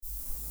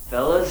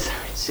Fellas,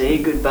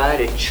 say goodbye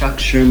to Chuck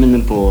Sherman the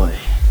boy.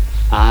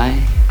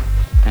 I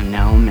am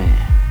now a man.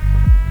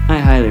 I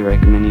highly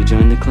recommend you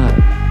join the club.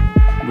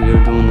 We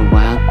are doing the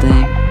wild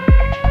thing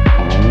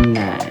all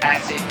night.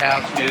 Acid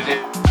house music.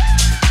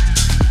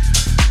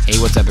 Hey,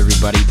 what's up,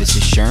 everybody? This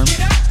is Sherm.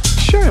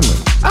 Sherman,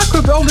 aqua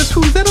wellness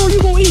foods, that all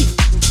you gonna eat?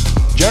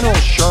 General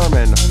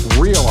Sherman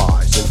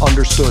realized and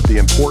understood the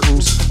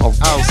importance of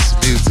House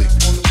music.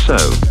 So,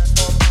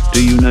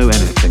 do you know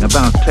anything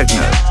about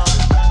techno?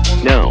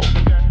 No.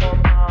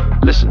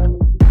 Listen.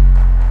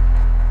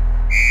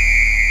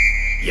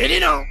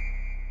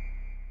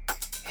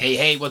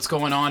 Hey, what's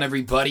going on,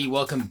 everybody?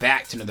 Welcome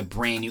back to another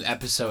brand new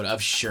episode of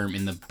Sherm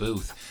in the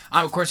Booth.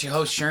 I'm, of course, your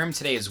host, Sherm.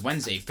 Today is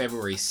Wednesday,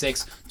 February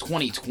 6th,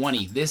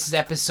 2020. This is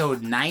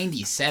episode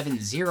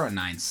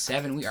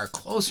 97097. We are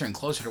closer and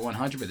closer to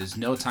 100, but there's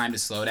no time to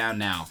slow down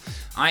now.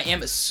 I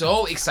am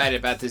so excited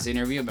about this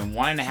interview. I've been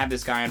wanting to have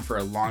this guy on for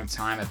a long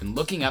time. I've been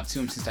looking up to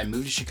him since I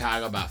moved to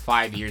Chicago about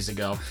 5 years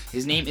ago.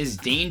 His name is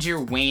Danger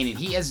Wayne, and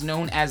he is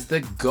known as the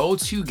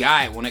go-to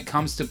guy when it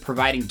comes to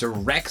providing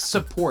direct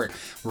support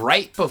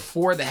right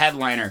before the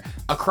headliner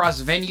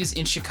across venues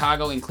in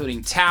Chicago,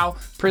 including Tao,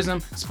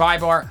 Prism, Spy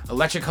Bar,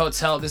 Electric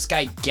Hotel. This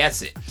guy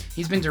gets it.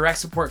 He's been direct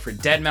support for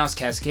Deadmau5,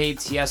 Cascade,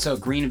 TSO,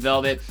 Green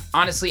Velvet.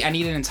 Honestly, I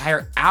need an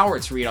entire hour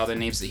to read all the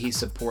names that he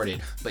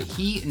supported, but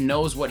he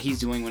knows what he's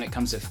doing when it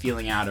comes to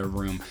feeling out a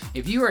room.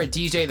 If you are a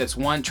DJ that's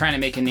one, trying to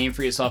make a name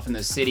for yourself in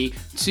the city,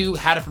 two,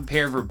 how to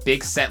prepare for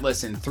big set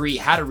lists, and three,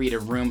 how to read a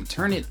room,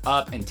 turn it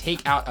up and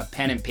take out a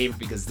pen and paper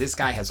because this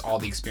guy has all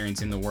the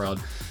experience in the world.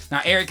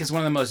 Now, Eric is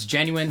one of the most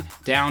genuine,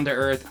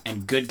 down-to-earth,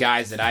 and good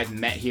guys that I've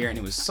met here, and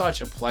it was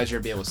such a pleasure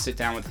to be able to sit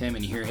down with him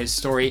and hear his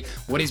story,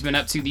 what he's been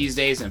up to these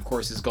days, and of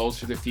course his goals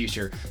for the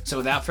future. So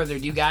without further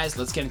ado, guys,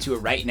 let's get into it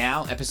right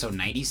now, episode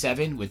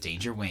 97 with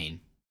Danger Wayne.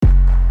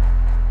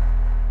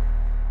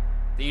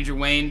 Danger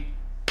Wayne,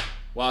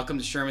 welcome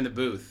to Sherman the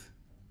Booth.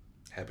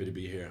 Happy to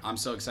be here. I'm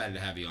so excited to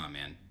have you on,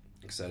 man.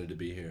 Excited to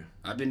be here.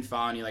 I've been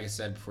following you, like I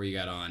said, before you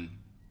got on.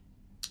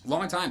 A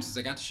long time since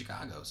I got to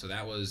Chicago, so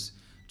that was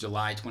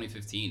July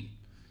 2015.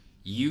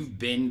 You've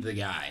been the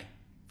guy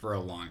for a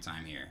long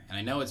time here. And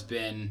I know it's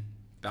been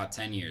about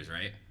 10 years,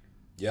 right?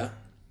 Yeah.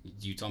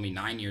 You told me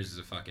 9 years as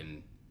a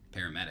fucking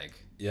paramedic.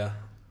 Yeah.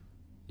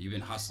 You've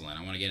been hustling.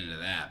 I want to get into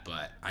that.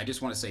 But I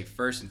just want to say,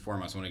 first and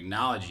foremost, I want to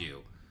acknowledge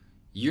you.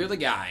 You're the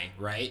guy,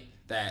 right,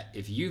 that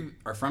if you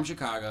are from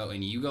Chicago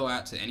and you go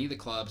out to any of the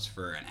clubs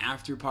for an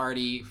after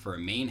party, for a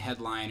main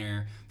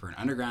headliner, for an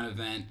underground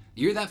event,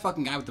 you're that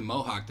fucking guy with the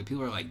mohawk that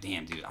people are like,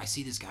 damn, dude, I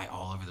see this guy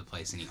all over the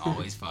place and he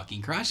always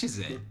fucking crushes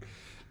it.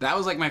 That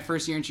was like my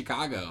first year in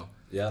Chicago.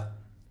 Yeah.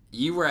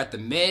 You were at the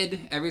Mid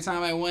every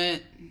time I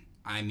went.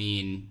 I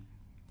mean,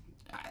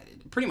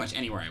 pretty much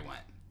anywhere I went.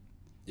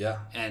 Yeah.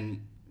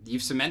 And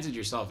you've cemented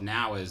yourself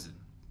now as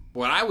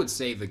what I would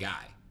say the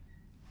guy.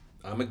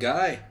 I'm a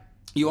guy.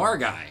 You are a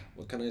guy.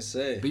 What can I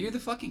say? But you're the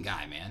fucking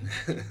guy, man.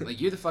 Like,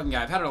 you're the fucking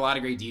guy. I've had a lot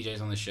of great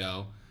DJs on the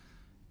show,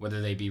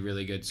 whether they be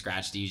really good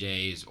scratch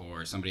DJs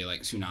or somebody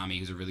like Tsunami,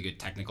 who's a really good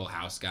technical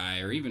house guy,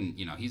 or even,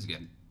 you know, he's a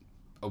good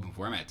open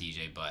format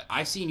DJ. But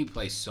I've seen you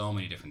play so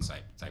many different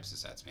types of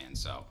sets, man.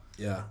 So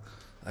Yeah.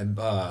 I've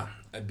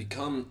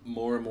become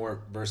more and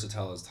more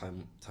versatile as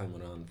time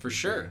went on. for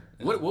sure.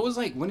 Yeah. What was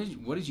like? What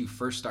did you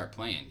first start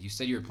playing? You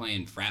said you were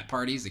playing frat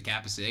parties at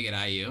Kappa Sig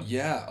at IU.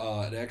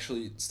 Yeah. It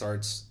actually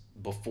starts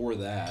before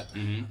that.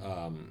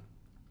 Mm-hmm.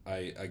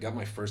 I got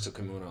my first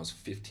equipment when I was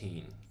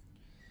 15.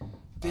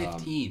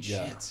 15.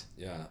 Yeah. Shit.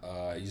 Yeah.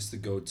 I used to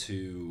go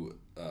to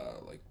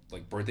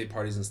like birthday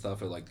parties and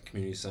stuff at like the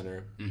community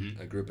center.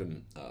 Mm-hmm. I grew up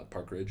in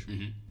Park Ridge,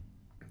 Mm-hmm.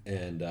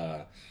 and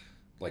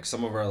like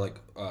some of our like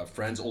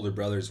friends' older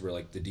brothers were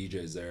like the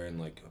DJs there, and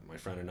like my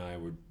friend and I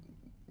were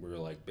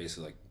like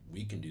basically like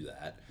we can do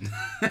that.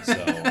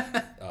 So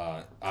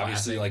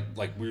obviously like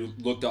we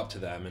looked up to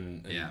them,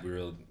 and Yeah. we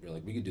were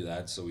like we could do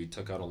that. So we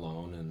took out a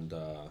loan and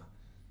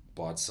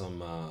bought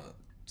some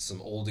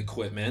old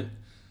equipment.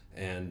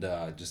 And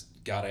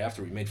just got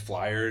after. We made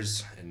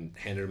flyers and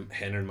handed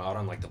them out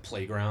on like the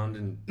playground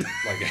and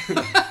like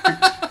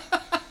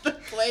The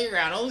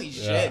playground. Holy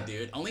Yeah. shit,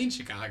 dude. Only in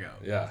Chicago.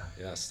 yeah.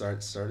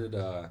 Started.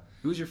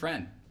 Who's your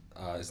friend?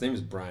 His name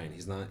is Brian.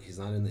 He's not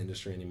in the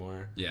industry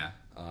anymore. Yeah.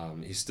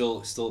 He's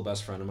still a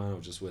best friend of mine. I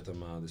was just with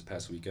him this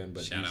past weekend.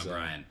 But Shout he's, out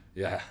Brian.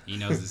 Yeah. He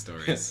knows the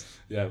stories.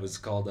 Yeah, it was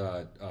called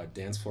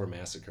Dance Floor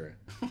Massacre.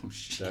 Oh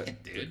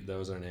shit, dude. That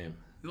was our name.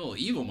 You little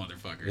evil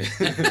motherfucker.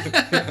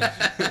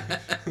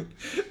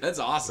 That's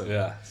awesome.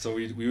 Yeah. So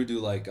we would do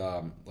like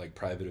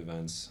private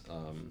events,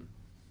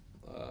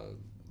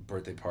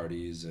 birthday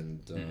parties,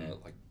 and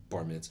like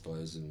bar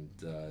mitzvahs, and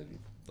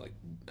like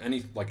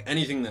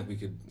anything that we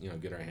could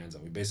get our hands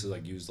on. We basically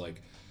like used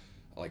like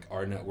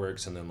our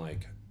networks, and then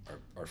like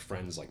our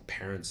friends like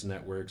parents'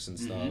 networks and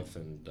stuff,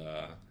 and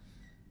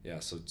yeah.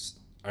 So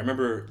I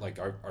remember like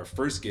our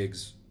first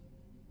gigs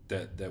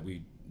that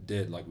we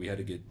did, like we had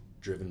to get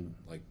driven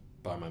like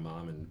by my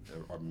mom and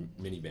our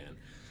minivan.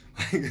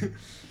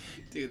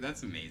 Dude,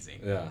 that's amazing.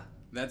 Yeah.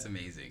 That's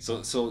amazing.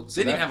 So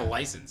they didn't have a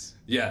license.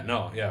 Yeah,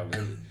 no, yeah.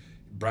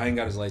 Brian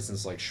got his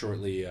license like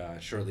shortly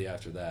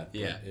after that.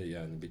 Yeah. But,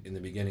 yeah. In the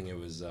beginning, it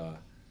was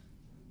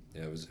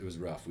it was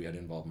rough. We had to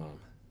involve mom.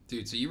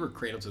 Dude, so you were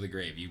cradle to the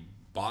grave. You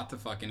bought the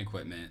fucking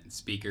equipment,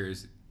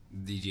 speakers,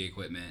 DJ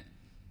equipment.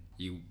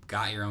 You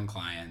got your own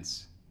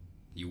clients.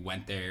 You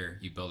went there.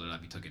 You built it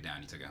up. You took it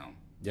down. You took it home.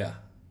 Yeah.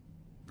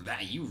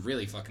 That you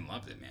really fucking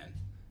loved it, man.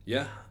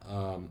 Yeah.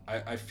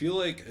 I feel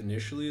like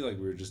initially like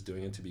we were just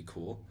doing it to be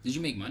cool. Did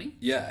you make money?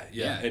 Yeah.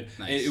 Nice.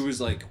 And it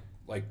was like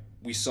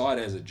we saw it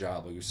as a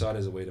job. Like we saw it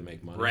as a way to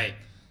make money. Right.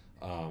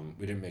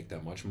 We didn't make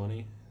that much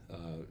money.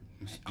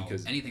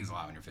 Because anything's a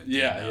lot when you're 15.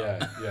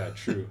 Yeah,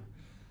 true.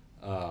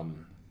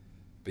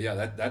 But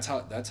yeah, that's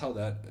how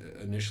that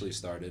initially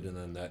started, and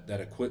then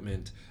that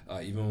equipment,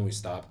 even when we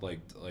stopped like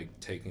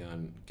taking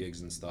on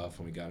gigs and stuff,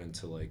 when we got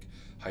into like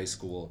high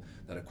school,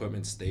 that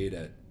equipment stayed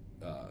at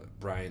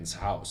Brian's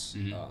house,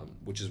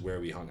 which is where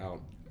we hung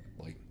out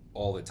like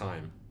all the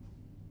time,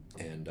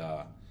 and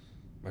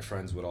my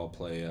friends would all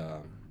play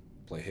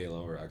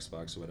Halo or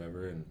Xbox or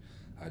whatever, and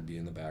I'd be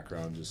in the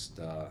background just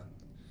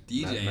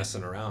DJ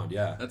messing around.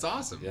 Yeah, that's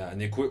awesome. Yeah, and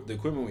the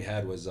equipment we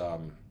had was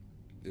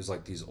it was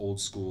like these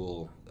old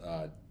school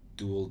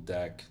dual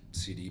deck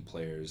CD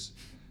players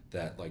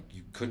that like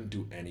you couldn't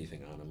do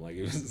anything on them. Like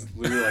it was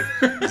literally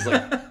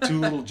like two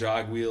little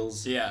jog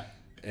wheels. Yeah.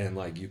 And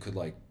like you could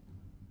like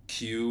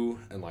cue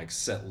and like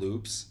set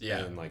loops. Yeah.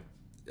 And like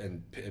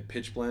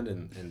pitch blend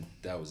and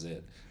that was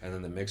it. And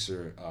then the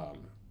mixer I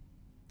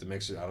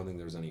don't think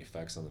there was any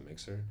effects on the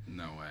mixer.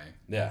 No way.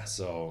 Yeah.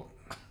 So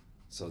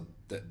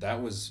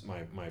that was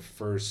my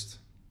first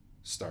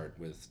start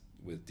with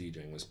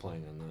DJing, was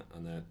playing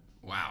on that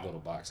wow little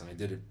box, and I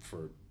did it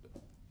for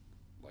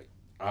like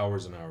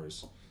hours and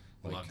hours.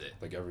 Like, loved it.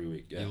 Like every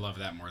week. Yeah. You love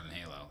that more than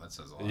Halo. That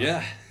says a lot.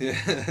 Yeah.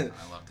 I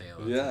loved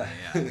Halo. Yeah.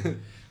 Yeah.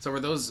 So were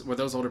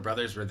those older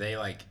brothers? Were they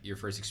like your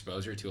first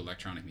exposure to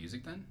electronic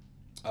music then?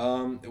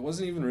 It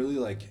wasn't even really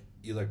like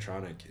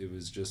electronic. It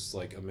was just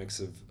like a mix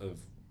of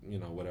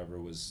whatever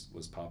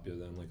was popular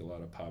then, like a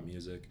lot of pop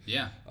music.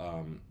 Yeah.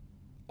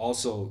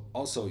 Also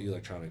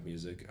electronic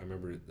music. I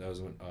remember that was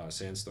when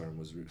Sandstorm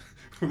was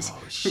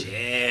oh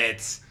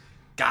shit.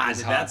 God,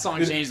 did hot. That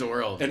song change the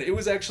world. And it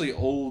was actually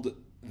old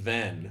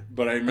then,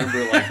 but I remember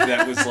like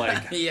that was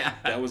like yeah.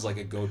 that was like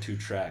a go-to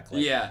track.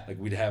 Like, yeah. Like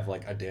we'd have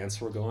like a dance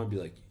floor going, be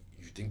like,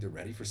 "You think they're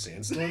ready for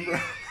Sandstorm, bro?"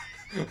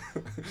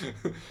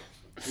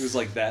 It was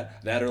like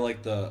that or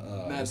like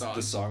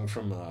the song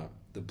from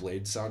the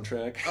Blade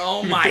soundtrack.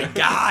 Oh my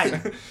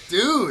god,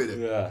 dude.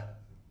 Yeah.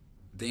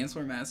 Dance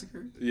Floor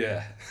Massacre?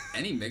 Yeah.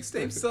 Any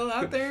mixtapes still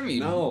out there? I mean,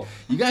 no.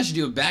 You guys should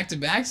do a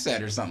back-to-back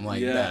set or something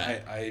like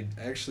that. Yeah, I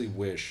actually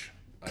wish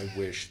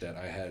that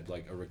I had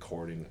like a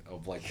recording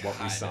of like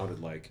what we sounded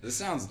like. This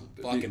sounds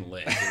fucking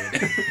lit,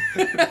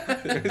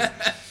 dude.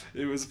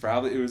 It was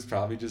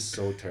probably just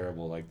so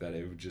terrible like that.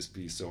 It would just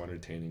be so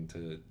entertaining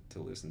to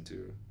listen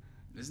to.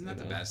 Isn't that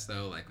the best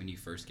though? Like when you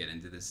first get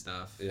into this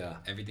stuff, yeah,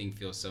 everything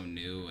feels so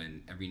new,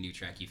 and every new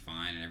track you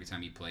find, and every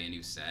time you play a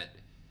new set,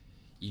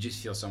 you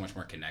just feel so much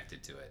more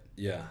connected to it.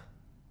 Yeah.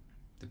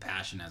 The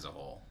passion as a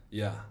whole.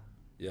 Yeah.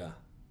 Yeah.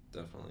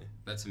 Definitely.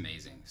 That's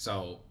amazing.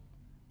 So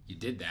you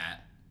did that.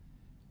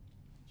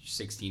 You're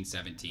 16,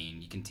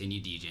 17. You continue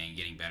DJing,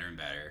 getting better and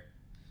better.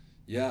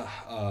 Yeah.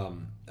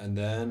 And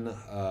then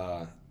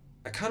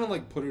I kind of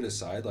like put it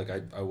aside. Like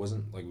I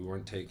wasn't like, we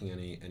weren't taking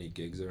any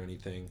gigs or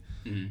anything.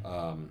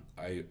 Mm-hmm.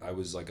 I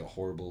was like a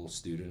horrible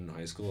student in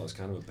high school. I was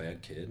kind of a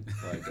bad kid.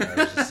 Like I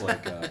was just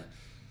like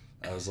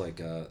I was like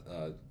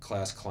a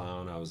class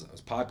clown. I was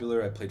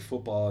popular. I played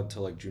football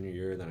until like junior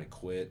year. Then I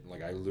quit.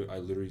 Like I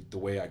literally, the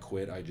way I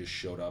quit, I just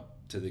showed up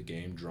to the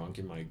game drunk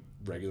in my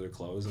regular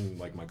clothes, and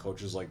like my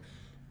coach was like,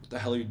 "What the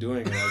hell are you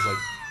doing?" And I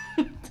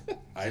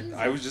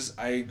was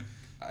like,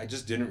 I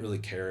just didn't really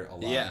care a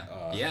lot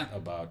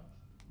about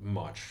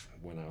much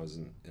when I was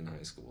in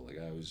high school. Like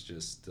I was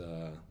just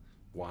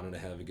wanted to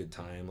have a good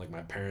time. Like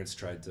my parents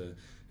tried to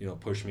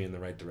push me in the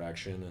right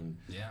direction,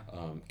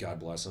 and God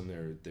bless them,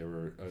 they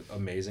were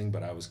amazing,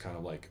 but I was kind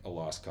of like a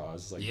lost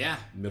cause, like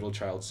middle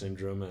child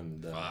syndrome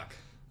and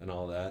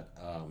all that.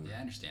 I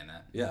understand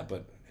that. Yeah,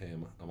 but hey,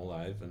 I'm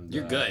alive, and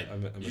you're good.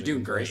 You're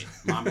doing great.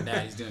 Mom and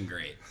Dad, he's doing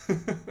great.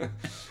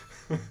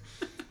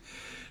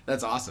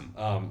 That's awesome.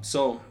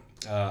 So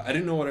I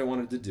didn't know what I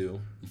wanted to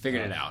do. You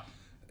figured it out.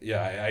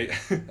 Yeah, I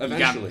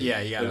eventually.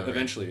 You got it.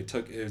 Eventually,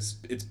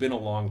 it's been a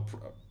long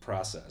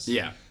process.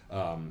 Yeah.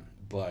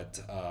 But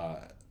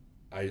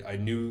I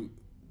knew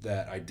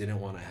that I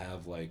didn't want to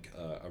have like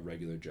a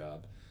regular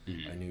job.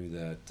 Mm-hmm. I knew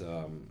that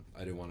I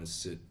didn't want to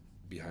sit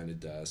behind a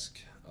desk.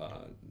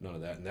 None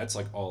of that, and that's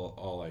like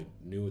all I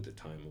knew at the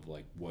time of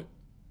like what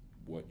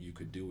you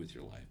could do with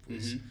your life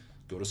was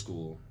go to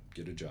school,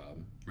 get a job.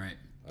 Right.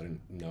 I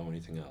didn't know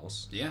anything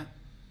else. Yeah.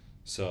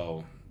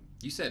 So.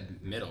 You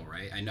said middle,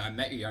 right? I know. I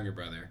met your younger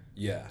brother.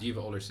 Yeah. Do you have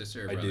an older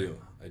sister or brother?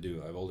 I do.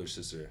 I have an older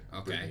sister.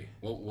 Okay. Brittany.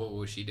 What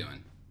was she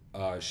doing?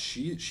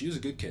 She was a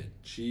good kid.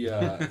 She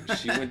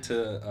went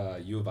to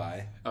U of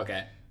I.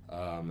 Okay.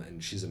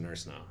 And she's a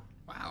nurse now.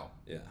 Wow.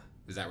 Yeah.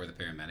 Is that where the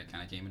paramedic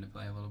kind of came into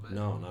play a little bit?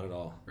 No, not at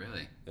all.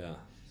 Really? Yeah.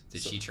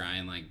 Did she try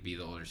and like be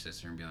the older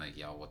sister and be like,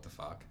 "Yo, what the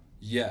fuck"?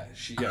 Yeah,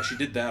 she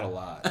did that a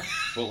lot,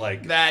 but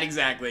like That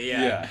exactly,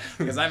 yeah. Yeah.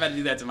 Because I've had to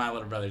do that to my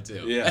little brother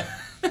too. yeah,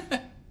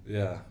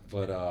 yeah,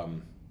 but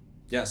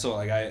yeah. So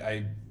like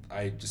I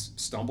just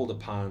stumbled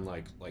upon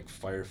like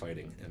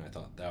firefighting, and I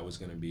thought that was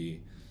gonna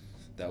be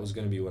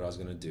what I was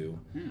gonna do,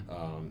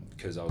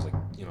 because I was like,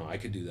 you know, I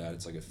could do that.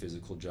 It's like a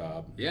physical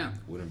job. Yeah.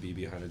 Wouldn't be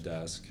behind a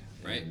desk.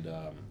 Right. And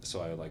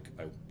so I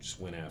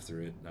just went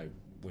after it. I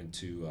went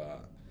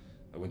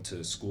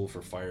to school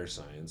for fire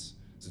science.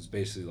 So it's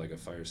basically like a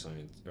fire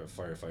science or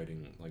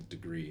firefighting like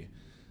degree.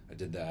 I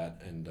did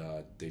that, and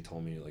they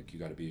told me like you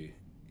got to be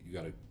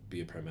a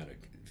paramedic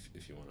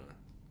if you want to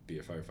be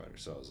a firefighter.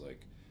 So I was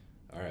like,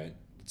 all right,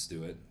 let's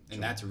do it.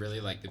 And that's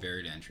really like the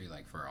barrier to entry,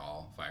 like for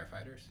all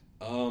firefighters.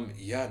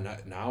 Yeah,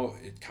 now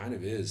it kind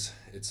of is.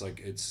 It's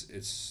like it's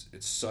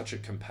such a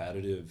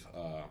competitive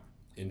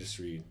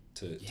industry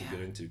to get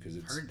into, because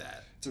Heard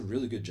that. it's a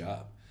really good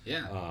job.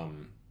 Yeah.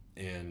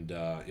 And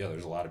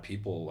there's a lot of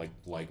people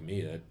like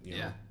me that you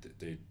know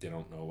they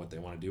don't know what they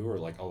want to do, or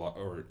like a lot,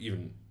 or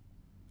even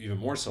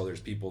more so,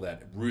 there's people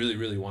that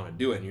really want to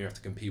do it, and you have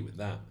to compete with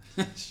them.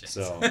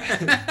 So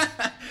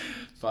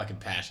fucking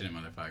passionate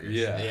motherfuckers.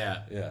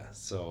 Yeah.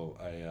 So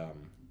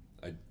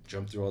I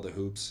jumped through all the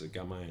hoops. I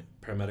got my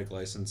paramedic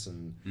license,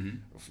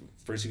 and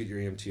first you get your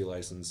EMT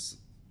license.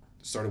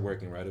 Started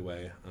working right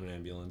away on an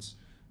ambulance.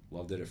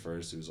 Loved it at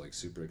first. It was like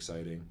super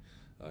exciting.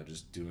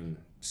 Just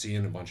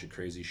seeing a bunch of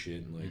crazy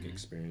shit, and like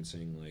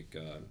experiencing like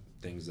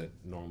things that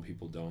normal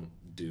people don't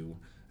do,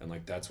 and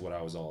like that's what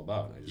I was all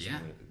about. I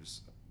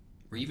just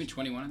Were you even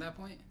 21 at that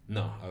point?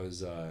 No, I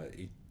was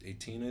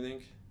 18, I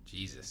think.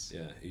 Jesus.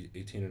 Yeah,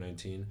 18 or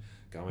 19.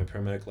 Got my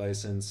paramedic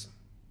license.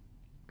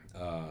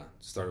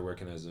 Started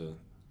working as a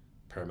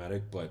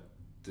paramedic, but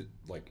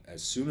like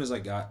as soon as I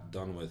got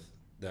done with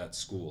that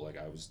school, like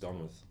I was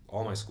done with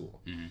all my school,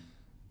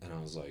 and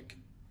I was like,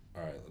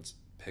 all right, let's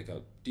pick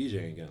up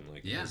DJing again,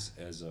 like as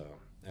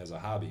a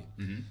hobby.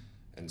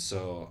 And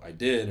so I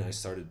did, and I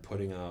started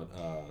putting out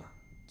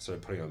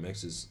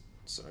mixes.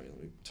 Sorry,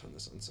 let me turn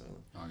this on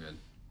silent. All good.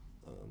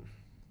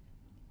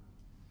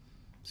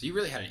 So you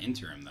really had an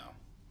interim though.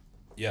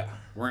 Yeah.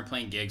 Weren't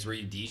playing gigs. Were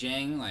you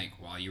DJing like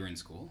while you were in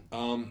school?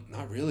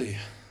 Not really.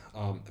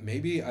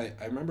 Maybe I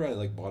remember I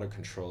like bought a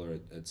controller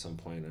at some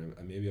point, and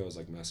maybe I was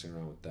like messing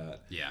around with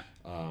that. Yeah.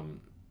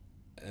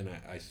 And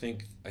I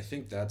think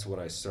that's what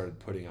I started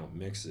putting out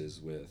mixes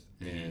with,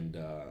 and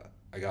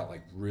I got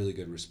like really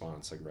good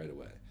response like right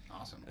away.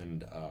 Awesome.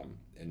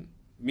 And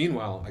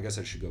meanwhile, I guess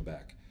I should go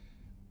back.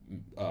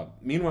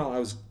 Meanwhile, I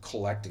was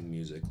collecting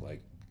music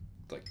like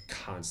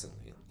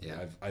constantly.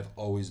 Yeah. I've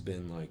always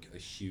been like a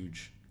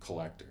huge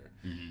collector.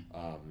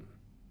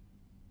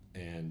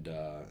 And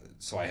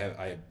so I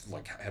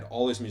had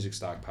all this music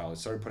stockpiled. I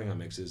started putting out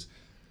mixes,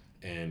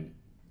 and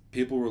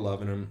people were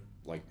loving them,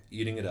 like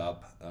eating it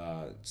up.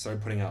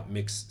 Started putting out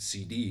mix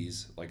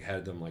CDs, like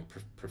had them like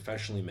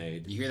professionally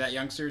made. You hear that,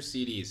 youngsters?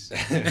 CDs.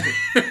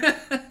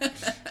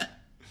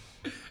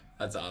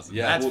 That's awesome.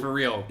 Yeah, that's for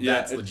real. Yeah,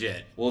 That's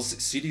legit. Well,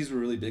 CDs were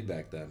really big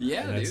back then.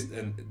 Yeah,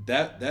 and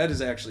that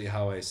is actually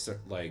how I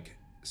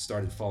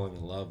started falling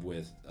in love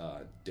with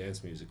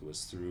dance music,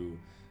 was through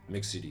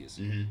mix CDs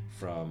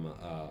from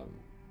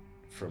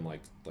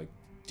like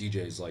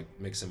DJs like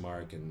Mix and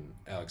Mark and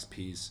Alex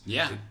Peace.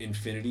 Yeah.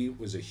 Infinity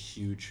was a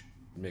huge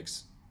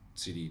mix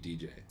CD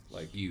DJ.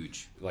 Like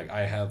Huge. Like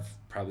I have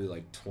probably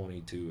like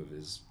 22 of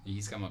his.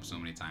 He's come up so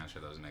many times for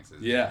those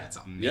mixes. Yeah. It's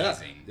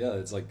amazing. Yeah,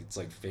 it's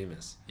like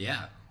famous.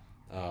 Yeah.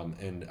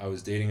 And I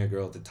was dating a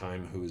girl at the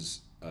time who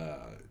was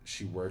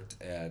she worked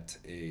at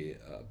a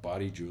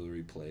body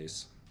jewelry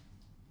place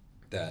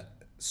that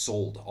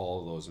sold all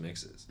of those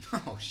mixes.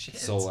 Oh shit.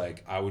 So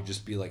like I would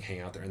just be like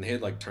hang out there, and they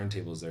had like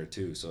turntables there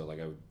too. So like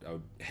I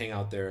would hang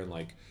out there and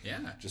like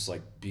just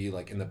like be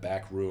like in the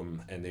back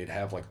room, and they'd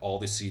have like all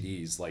the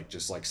CDs like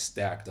just like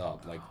stacked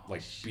up, like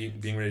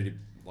being ready to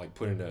like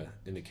put into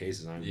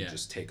cases, and I would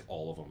just take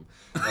all of them.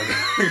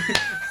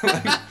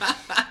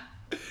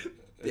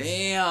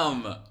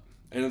 Damn.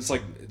 And it's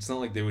like it's not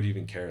like they would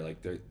even care.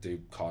 Like they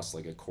cost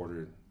like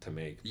 $0.25 to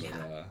make.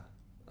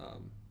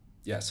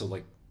 But so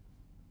like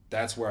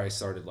that's where I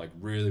started like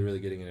really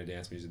getting into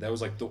dance music. That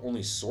was like the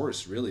only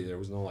source really. There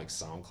was no like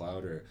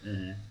SoundCloud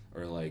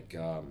or like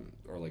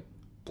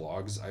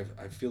blogs. I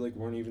feel like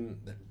weren't even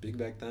that big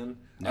back then.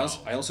 No.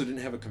 I also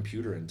didn't have a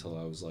computer until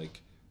I was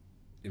like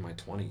in my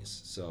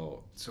 20s.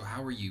 So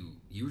how were you?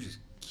 You were just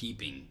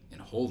keeping and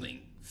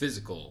holding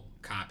physical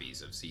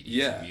copies of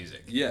CDs of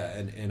music. Yeah,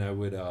 and I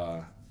would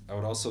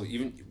also,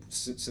 even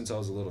since I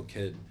was a little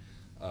kid,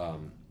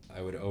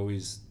 I would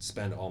always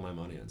spend all my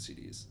money on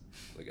CDs.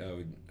 Like I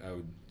would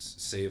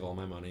save all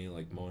my money,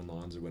 like mowing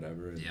lawns or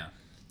whatever, and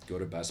go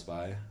to Best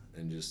Buy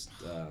and just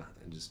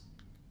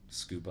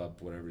scoop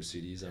up whatever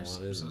CDs I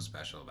wanted. There's so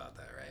special about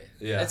that, right?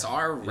 Yeah, it's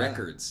our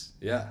records.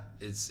 Yeah,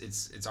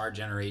 it's our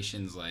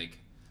generation's like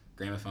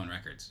gramophone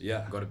records.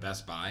 Yeah, go to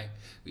Best Buy,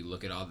 we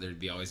look at all. There'd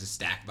be always a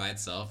stack by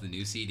itself, the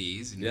new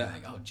CDs, and you're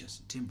like, oh,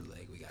 Justin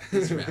Timberlake, we got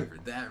this rapper,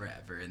 that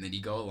rapper, and then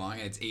you go along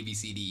and it's A B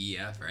C D E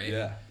F, right?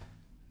 Yeah.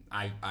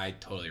 I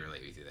totally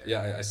relate with you there.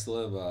 Yeah, I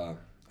still have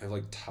I have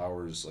like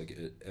towers like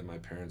at my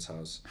parents'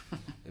 house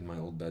in my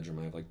old bedroom.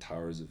 I have like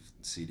towers of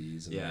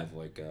CDs, and I have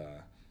like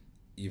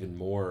even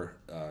more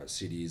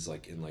CDs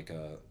like in like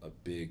a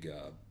big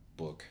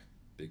book,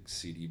 big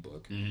CD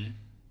book. Mm-hmm.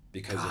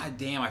 Because God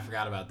damn, I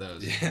forgot about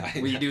those. Yeah,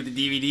 Where you do the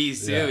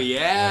DVDs too.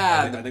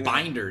 Yeah. Yeah, the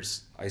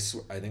binders. I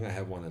swear, I think I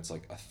have one that's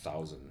like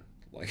 1,000.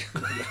 Like,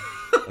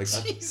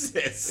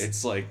 Jesus.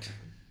 It's like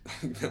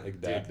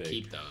like that Dude, big.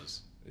 keep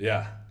those.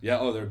 Yeah.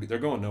 Oh, they're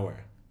going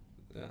nowhere.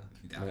 Yeah.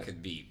 That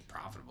could be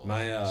profitable.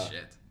 My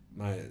Shit.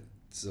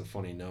 It's a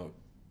funny note.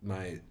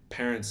 My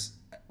parents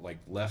like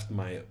left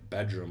my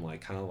bedroom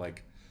like kind of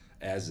like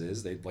as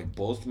is. They like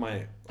both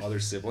my other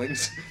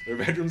siblings, their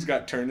bedrooms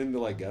got turned into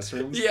like guest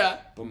rooms. Yeah.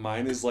 But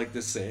mine is like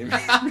the same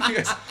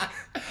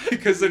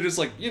because they're just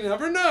like, you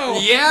never know.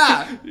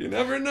 Yeah. You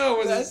never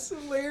know. That's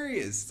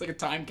hilarious. It's like a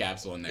time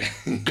capsule in there.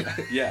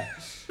 Yeah.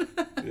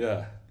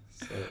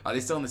 So, Are they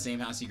still in the same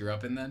house you grew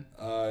up in then?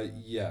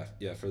 yeah,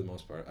 for the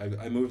most part.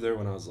 I moved there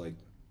when I was like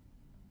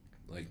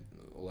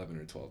 11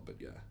 or 12, but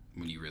yeah.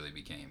 When you really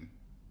became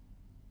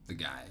the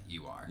guy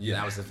you are. Yeah.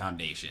 That was the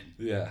foundation.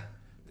 Yeah.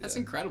 That's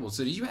incredible.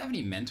 So did you have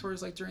any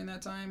mentors like during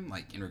that time?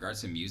 Like in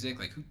regards to music?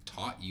 Like who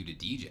taught you to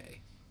DJ?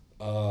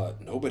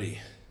 Nobody.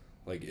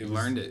 Like it was,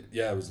 learned it.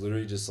 Yeah, it was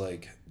literally just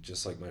like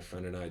my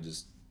friend and I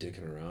just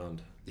dicking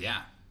around.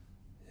 Yeah.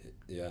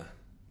 Yeah.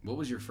 What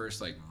was your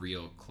first like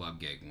real club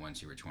gig once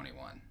you were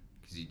 21?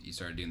 Because you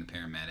started doing the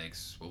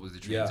paramedics. What was the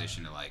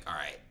transition to like, all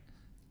right,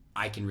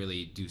 I can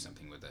really do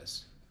something with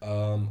this?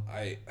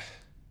 I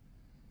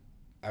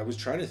was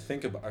trying to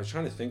think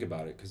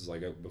about it because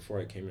like before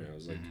I came here I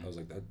was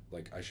like that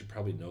like I should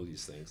probably know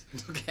these things.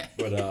 Okay.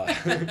 But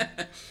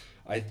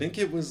I think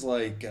it was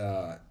like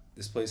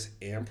this place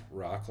Amp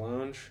Rock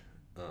Lounge,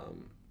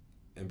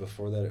 and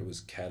before that it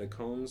was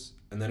Catacombs,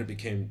 and then it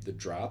became the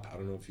Drop. I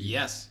don't know if you you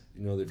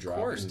know the Drop.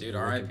 Of course, dude.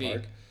 R.I.P.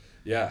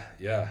 Yeah.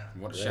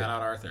 What a shout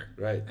out, Arthur.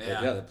 Right.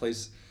 Yeah. The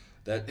place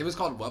that it was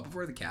called what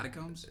before the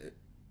Catacombs?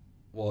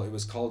 Well, it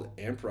was called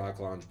Amp Rock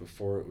Lounge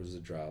before it was the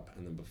Drop,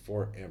 and then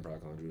before Amp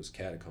Rock Lounge it was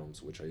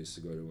Catacombs, which I used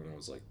to go to when I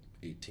was like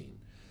 18.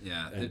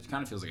 Yeah, it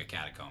kind of feels like a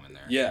catacomb in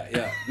there.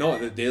 Yeah.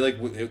 No, they like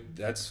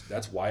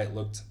that's why it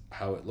looked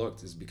how it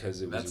looked is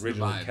because it was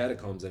originally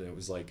Catacombs, and it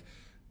was like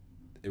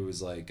there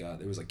was like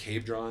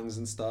cave drawings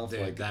and stuff.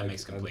 Dude, that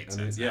makes complete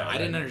sense. Yeah, I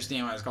didn't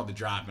understand why it was called the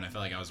Drop, and I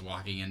felt like I was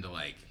walking into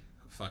like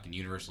fucking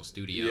Universal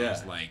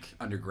Studios, like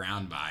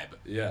underground vibe.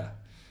 Yeah,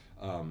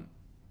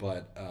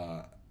 but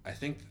I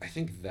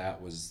think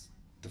that was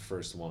the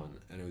first one,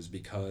 and it was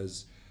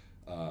because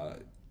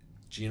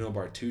Gino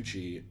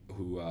Bartucci,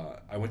 who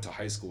I went to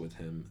high school with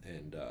him,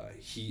 and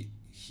he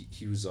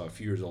was a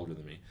few years older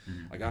than me.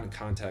 Mm-hmm. I got in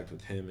contact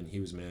with him, and he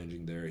was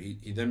managing there.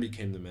 He then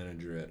became the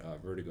manager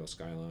at Vertigo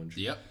Sky Lounge.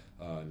 Yep.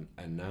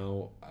 And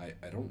now I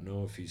don't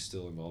know if he's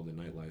still involved in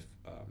nightlife,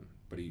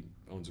 but he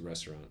owns a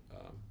restaurant,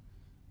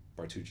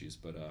 Bartucci's.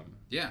 But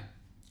yeah.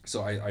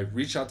 So I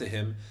reached out to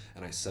him,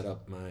 and I set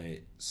up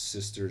my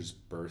sister's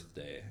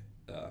birthday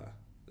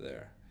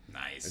there.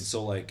 Nice. And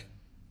so like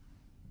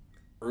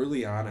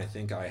early on, I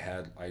think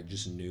I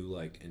just knew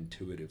like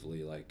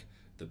intuitively like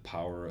the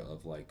power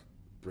of like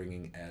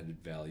bringing added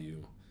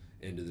value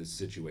into the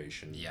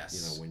situation. Yes.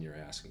 You know, when you're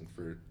asking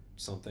for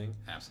something.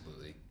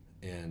 Absolutely.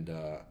 And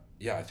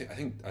yeah, I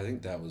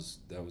think that was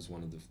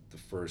one of the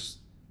first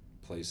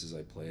places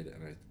I played,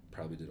 and I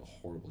probably did a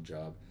horrible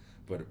job.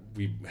 But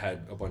we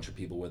had a bunch of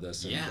people with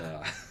us. And,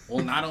 yeah.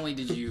 Well, not only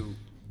did you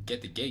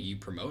get the gig, you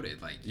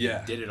promoted. Like, you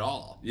did it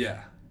all.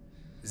 Yeah.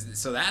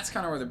 So that's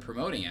kind of where the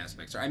promoting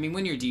aspects are. I mean,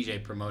 when you're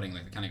DJ promoting,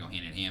 like, they kind of go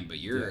hand in hand. But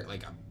you're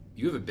like,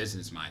 you have a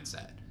business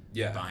mindset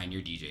behind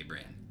your DJ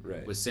brand.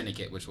 Right. With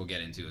Syndicate, which we'll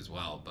get into as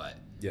well. But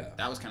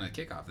that was kind of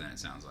the kickoff. Then it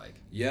sounds like.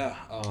 Yeah.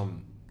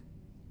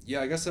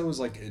 Yeah. I guess that was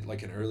like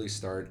an early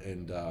start,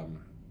 and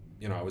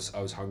you know, I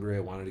was hungry. I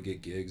wanted to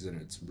get gigs,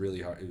 and it's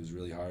really hard. It was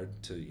really hard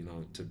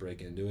to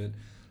break into it.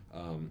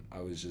 I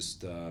was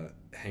just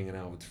hanging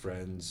out with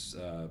friends,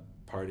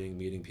 partying,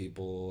 meeting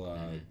people,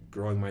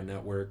 growing my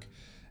network,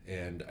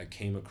 and I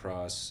came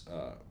across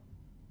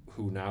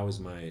who now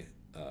is my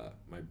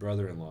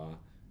brother-in-law.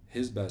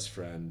 His best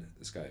friend,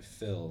 this guy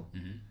Phil.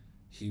 Mm-hmm.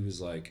 He's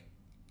like,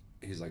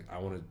 I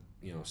want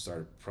to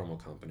start a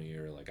promo company,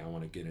 or like I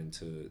want to get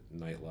into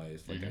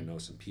nightlife. Like I know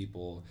some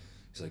people.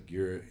 He's like,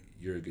 you're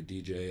a good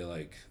DJ.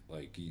 Like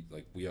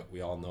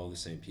we all know the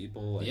same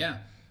people. Like,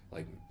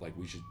 Like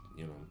we should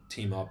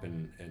team up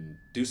and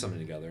do something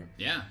together.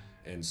 Yeah.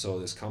 And so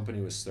this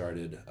company was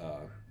started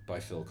by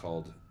Phil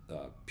called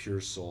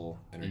Pure Soul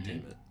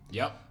Entertainment. Mm-hmm.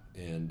 Yep.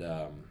 And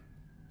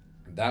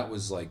that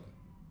was like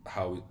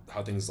how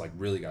things like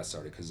really got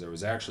started, because there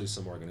was actually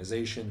some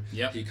organization.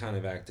 Yep. He kind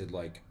of acted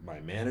like my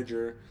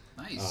manager.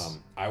 Nice.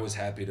 I was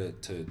happy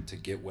to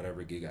get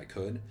whatever gig I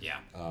could. Yeah.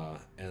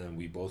 And then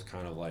we both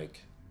kind of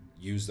like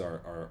used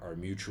our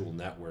mutual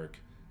network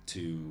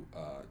to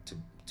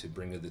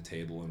bring to the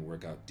table and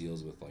work out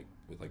deals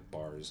with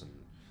bars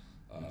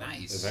and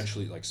nice.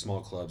 Eventually like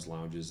small clubs,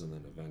 lounges, and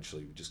then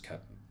eventually we just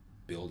kept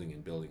building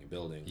and building and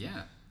building.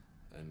 Yeah.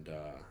 And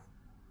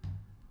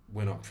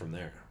went up from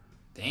there.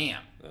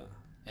 Damn. Yeah.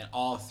 And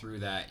all through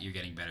that, you're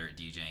getting better at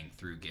DJing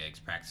through gigs,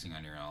 practicing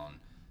on your own.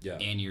 Yeah.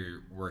 And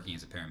you're working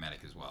as a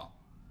paramedic as well.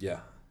 Yeah.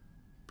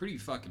 Pretty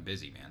fucking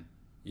busy, man.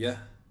 Yeah.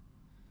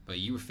 But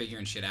you were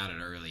figuring shit out at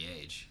an early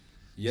age.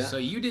 Yeah. So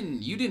you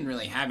didn't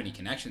really have any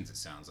connections, it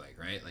sounds like,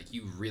 right? Like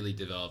you really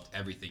developed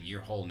everything,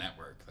 your whole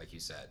network, like you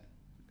said,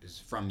 is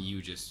from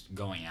you just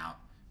going out,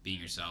 being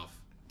yourself,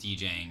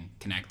 DJing,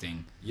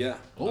 connecting. Yeah.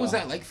 What was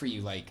that like for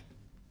you, like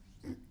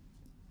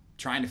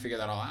trying to figure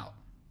that all out?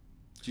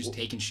 Just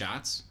taking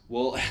shots?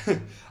 Well,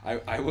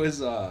 I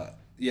was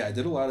I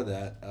did a lot of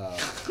that.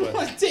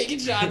 But taking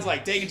shots,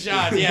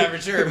 yeah, for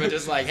sure. But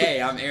just like,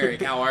 hey, I'm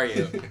Eric. How are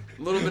you?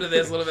 A little bit of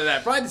this, a little bit of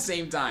that. Probably at the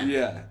same time.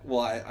 Yeah.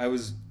 Well,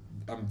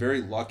 I'm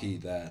very lucky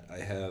that I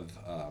have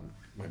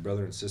my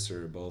brother and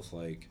sister are both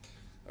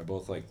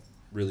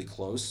really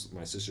close.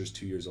 My sister's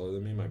 2 years older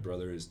than me. My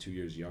brother is 2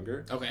 years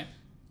younger. Okay.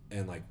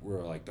 And like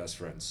we're like best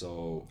friends.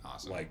 So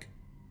awesome. Like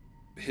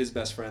his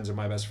best friends are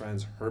my best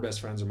friends. Her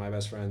best friends are my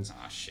best friends.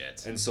 Oh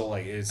shit. And so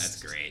like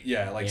that's great.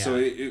 Yeah. Like so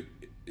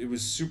it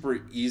was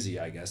super easy,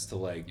 I guess, to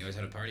like. You always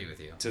had a party with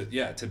you.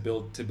 To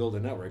build a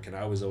network, and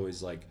I was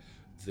always like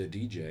the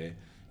DJ,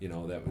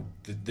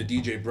 the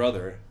DJ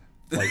brother,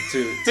 like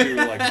to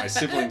like my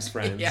siblings'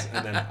 friends, Yeah.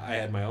 and then I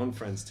had my own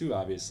friends too,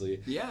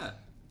 obviously. Yeah.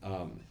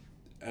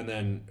 And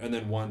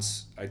then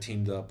once I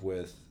teamed up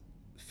with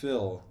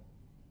Phil,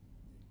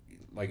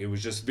 like it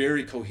was just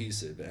very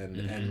cohesive and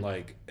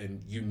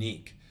and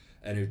unique,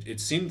 and it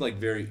seemed like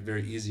very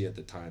very easy at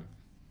the time.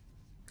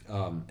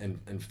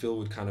 And Phil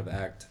would kind of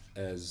act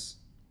as,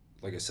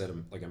 like I said,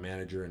 like a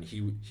manager, and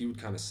he would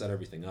kind of set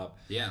everything up.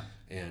 Yeah.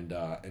 And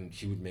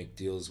he would make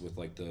deals with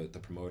like the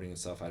promoting and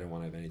stuff. I didn't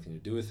want to have anything to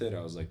do with it.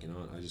 I was like,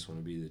 I just want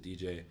to be the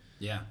DJ.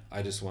 Yeah.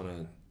 I just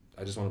want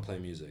to play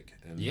music.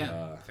 And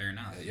fair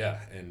enough. Yeah.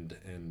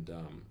 And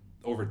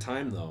over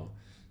time though,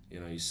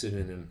 you sit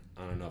in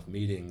on enough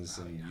meetings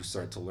and you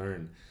start to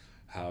learn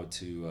how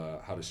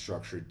to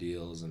structure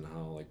deals and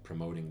how like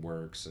promoting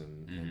works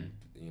and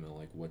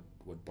like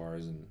what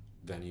bars and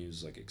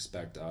venues like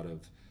expect out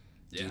of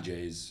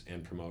DJs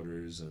and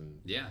promoters and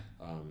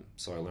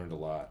so I learned a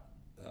lot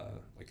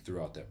like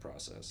throughout that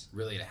process.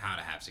 Really, how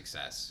to have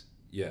success.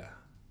 Yeah.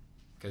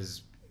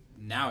 Because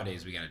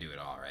nowadays we got to do it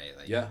all, right?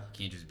 Like you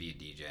can't just be a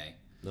DJ.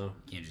 No.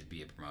 You can't just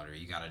be a promoter.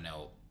 You got to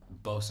know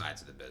both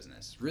sides of the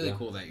business. It's really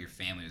cool that your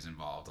family was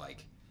involved,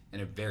 like in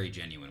a very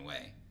genuine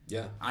way.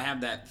 Yeah. I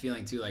have that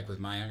feeling too, like with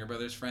my younger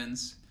brother's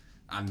friends.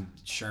 I'm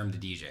Sherm the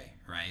DJ,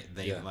 right?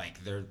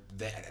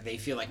 They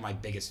feel like my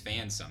biggest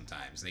fans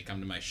sometimes. They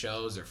come to my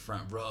shows, they're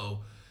front row.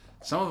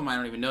 Some of them I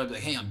don't even know. They're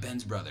like, hey, I'm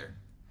Ben's brother.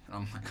 And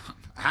I'm like,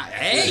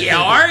 hey,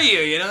 how are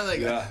you?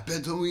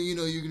 Ben told me, you're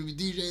going to be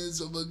DJing. It's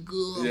so fucking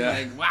cool. I'm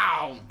like,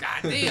 wow,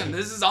 goddamn,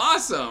 this is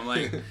awesome.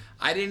 Like,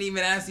 I didn't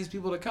even ask these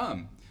people to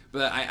come.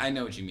 But I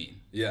know what you mean.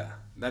 Yeah.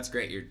 That's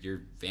great.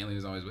 Your family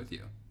was always with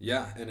you.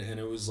 Yeah, and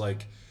it was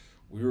like,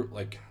 we were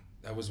like,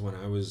 that was when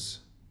I was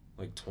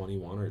like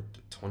 21 or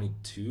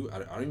 22. I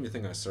don't even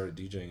think I started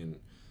DJing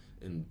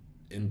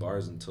in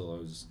bars until I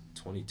was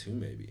 22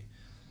 maybe.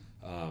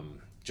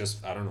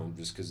 Just I don't know,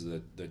 just because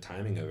of the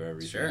timing of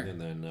everything. Sure.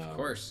 And then of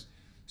course.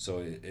 So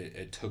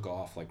it took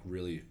off like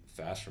really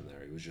fast from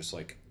there. It was just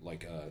like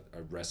a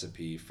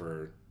recipe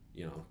for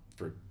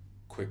for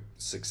quick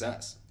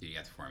success. You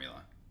got the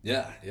formula.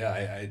 Yeah.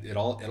 It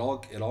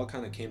all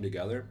kind of came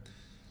together.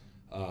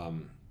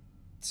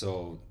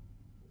 So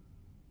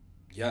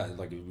yeah,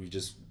 like we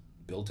just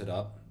built it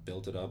up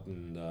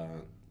and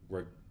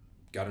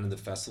got into the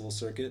festival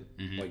circuit,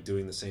 like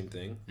doing the same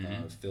thing.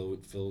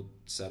 Phil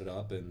set it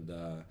up,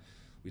 and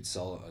we'd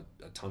sell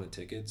a ton of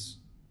tickets,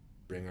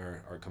 bring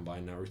our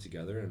combined network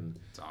together, and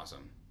it's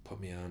awesome. Put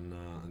me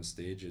on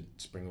stage at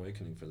Spring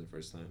Awakening for the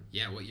first time.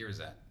 Yeah, what year was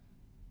that?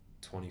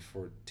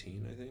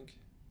 2014, I think.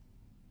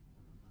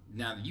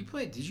 Now,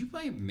 did you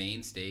play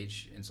main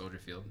stage in Soldier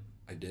Field?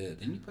 I did.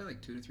 Didn't you play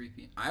like 2 to 3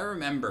 p.m.? I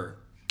remember,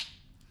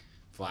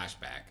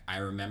 flashback, I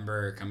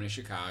remember coming to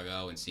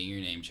Chicago and seeing your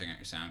name, checking out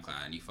your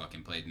SoundCloud, and you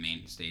fucking played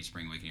main stage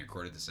Spring Awakening, you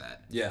recorded the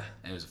set. Yeah.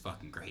 And it was a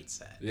fucking great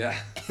set. Yeah.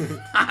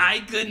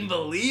 I couldn't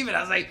believe it.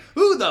 I was like,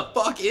 who the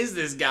fuck is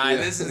this guy? Yeah.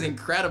 This is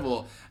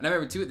incredible. And I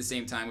remember, too, at the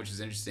same time, which was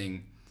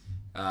interesting,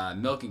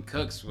 Milk and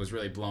Cooks was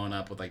really blowing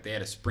up with, like, they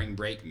had a spring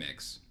break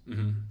mix.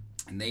 Mm-hmm.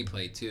 And they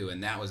played, too.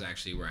 And that was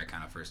actually where I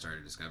kind of first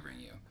started discovering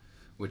you,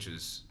 which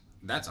was...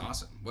 That's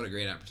awesome. What a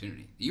great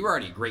opportunity. You were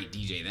already a great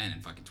DJ then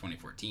in fucking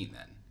 2014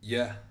 then.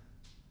 Yeah.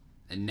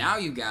 And now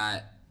you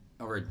got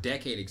over a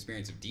decade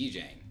experience of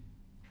DJing.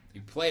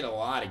 You played a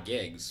lot of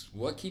gigs.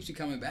 What keeps you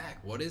coming back?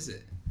 What is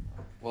it?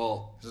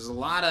 Well, there's a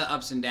lot of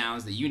ups and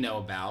downs that you know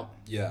about.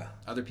 Yeah.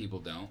 Other people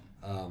don't.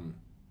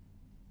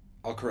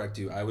 I'll correct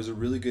you. I was a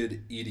really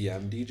good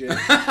EDM DJ.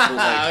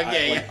 But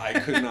okay. I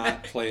could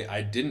not play.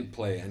 I didn't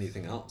play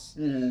anything else.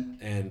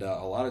 Mm-hmm. And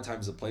a lot of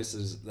times the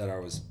places that I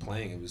was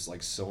playing, it was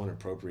like so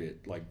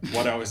inappropriate, like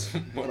what I was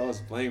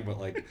playing. But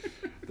like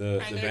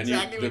the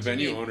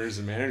venue owners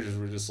and managers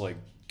were just like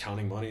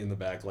counting money in the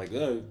back, like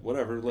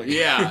whatever, like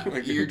Yeah,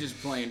 like, you're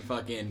just playing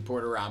fucking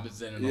Porter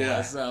Robinson and all Yeah.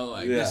 that stuff.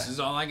 Like, Yeah. this is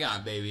all I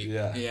got, baby.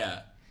 Yeah.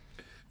 Yeah.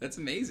 That's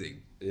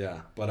amazing.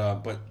 yeah.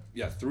 But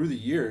yeah, through the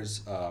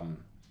years,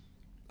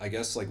 I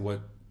guess like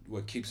what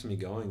keeps me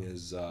going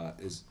is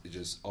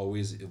just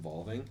always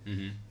evolving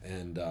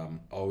and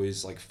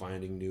always like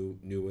finding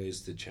new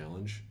ways to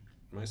challenge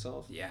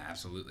myself. Yeah,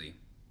 absolutely.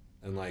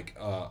 And like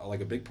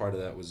a big part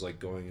of that was like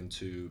going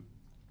into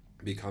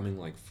becoming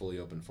like fully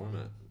open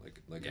format,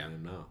 like Yeah. I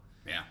am now.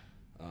 Yeah.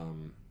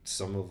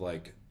 Some of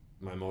like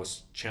my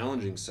most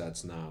challenging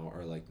sets now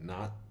are like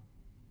not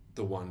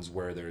the ones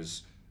where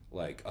there's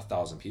like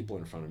 1,000 people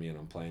in front of me and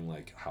I'm playing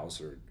like house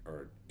or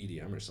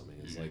EDM or something.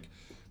 It's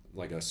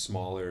like a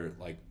smaller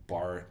like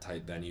bar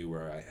type venue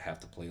where I have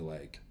to play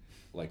like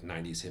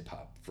 90s hip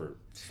hop for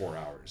 4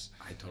 hours.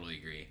 I totally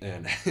agree.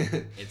 And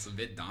It's a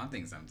bit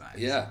daunting sometimes.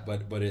 yeah,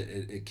 but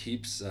it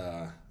keeps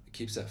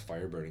that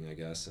fire burning, I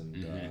guess, and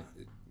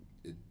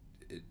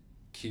it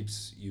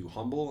keeps you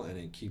humble and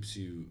it keeps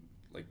you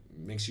like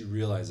makes you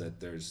realize that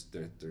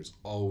there's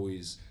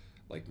always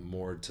like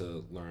more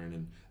to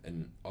learn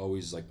and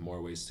always like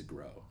more ways to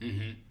grow.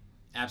 Mm-hmm.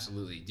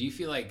 Absolutely. Do you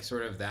feel like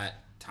sort of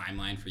that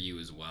timeline for you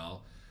as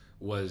well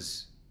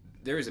was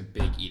there was a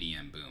big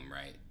EDM boom,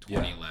 right?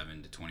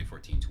 2011 to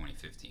 2014,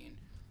 2015.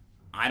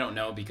 I don't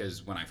know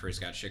because when I first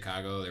got to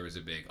Chicago, there was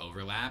a big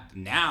overlap.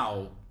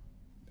 Now,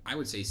 I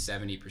would say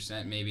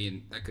 70% maybe,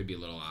 and that could be a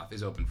little off,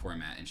 is open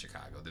format in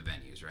Chicago, the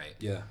venues, right?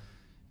 Yeah.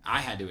 I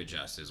had to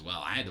adjust as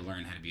well. I had to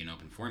learn how to be an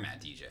open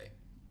format DJ.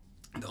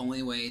 The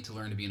only way to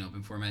learn to be an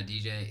open format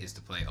DJ is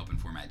to play open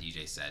format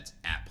DJ sets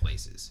at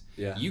places.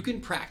 Yeah. You can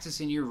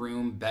practice in your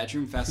room,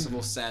 bedroom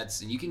festival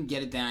sets, and you can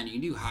get it down. You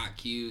can do hot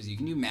cues, you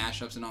can do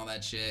mashups and all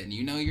that shit, and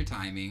you know your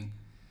timing.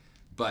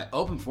 But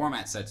open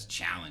format sets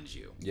challenge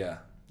you. Yeah.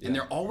 And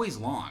they're always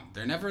long.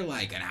 They're never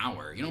like an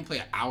hour. You don't play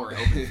an hour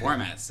open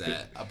format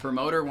set. A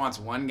promoter wants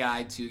one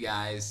guy, two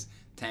guys,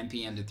 10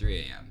 p.m. to 3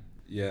 a.m.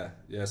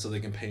 Yeah, so they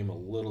can pay him a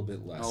little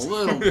bit less. A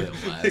little bit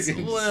less. A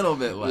little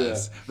bit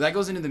less. Yeah. But that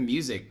goes into the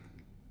music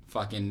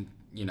fucking,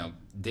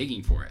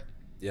 digging for it.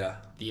 Yeah.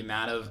 The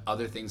amount of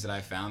other things that I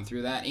found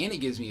through that. And it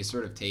gives me a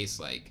sort of taste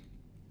like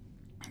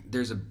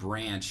there's a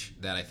branch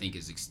that I think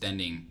is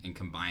extending and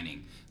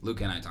combining.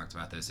 Luca and I talked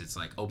about this. It's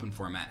like open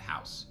format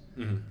house.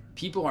 Mm-hmm.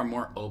 People are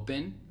more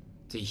open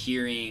to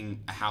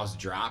hearing a house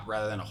drop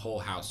rather than a whole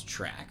house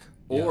track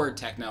or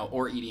techno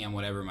or EDM,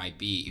 whatever it might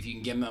be, if you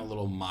can give them a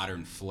little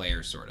modern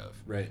flair, sort of.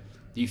 Right.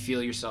 Do you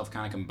feel yourself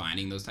kind of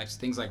combining those types of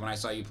things? Like when I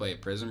saw you play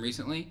at Prism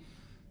recently,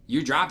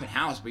 you're dropping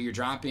house, but you're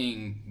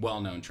dropping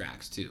well-known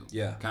tracks too.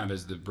 Yeah. Kind of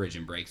as the bridge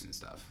and breaks and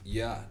stuff.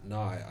 Yeah, no,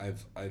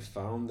 I've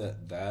found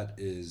that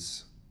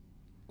is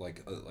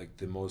like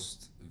the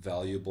most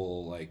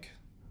valuable like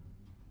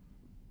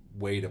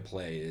way to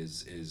play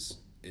is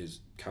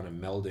kind of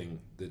melding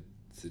the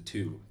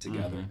two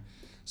together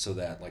so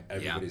that like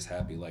everybody's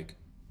happy. Like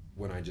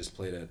when I just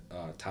played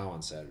at Tao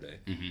on Saturday,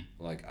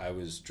 like I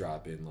was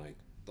dropping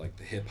like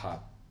the hip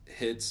hop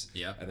hits,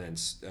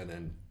 and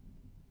then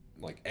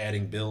like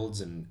adding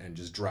builds and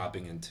just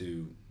dropping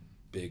into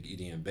big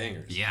EDM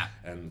bangers,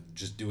 and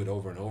just do it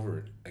over and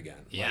over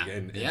again.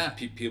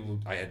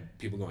 I had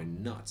people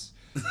going nuts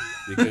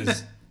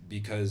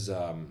because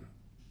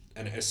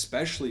and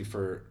especially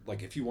for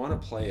like if you want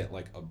to play at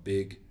like a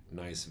big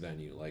nice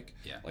venue like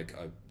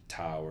a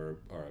Tao or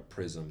a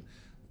Prism,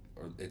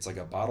 or it's like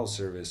a bottle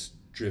service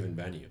driven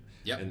venue,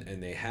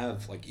 and they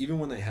have like even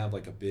when they have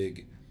like a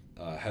big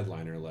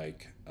headliner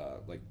like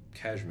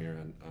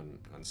Kashmir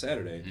on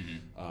Saturday,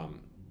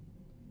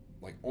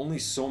 like only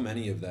so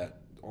many of that,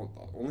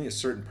 only a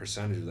certain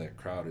percentage of that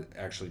crowd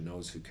actually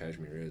knows who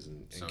Kashmir is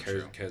and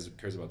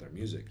cares about their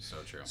music. So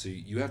true. So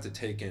you have to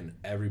take in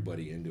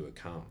everybody into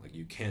account. Like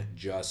you can't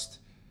just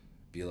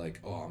be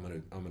like, oh,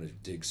 I'm gonna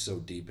dig so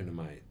deep into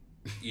my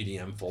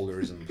EDM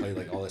folders and play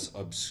like all this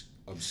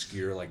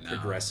obscure like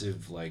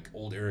progressive like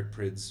old Eric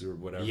Prydz or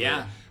whatever.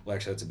 Yeah. Well,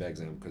 actually that's a bad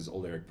example because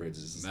old Eric Prydz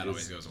is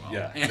always goes well.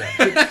 Yeah.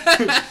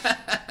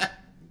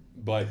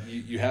 But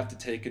you have to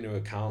take into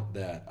account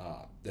that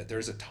that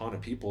there's a ton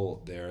of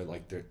people there.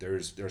 Like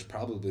there's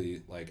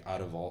probably like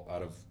out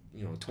of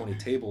 20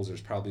 tables,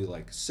 there's probably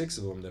like 6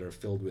 of them that are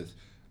filled with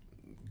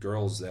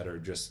girls that are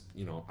just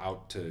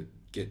out to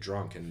get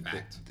drunk and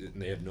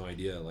they have no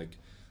idea like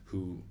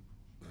who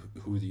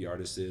the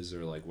artist is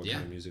or like what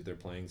kind of music they're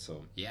playing.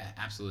 So yeah,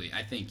 absolutely.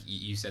 I think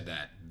you said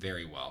that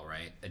very well,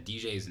 right? A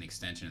DJ is an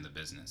extension of the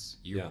business.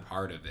 You're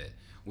part of it.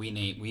 We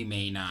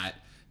may not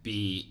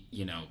be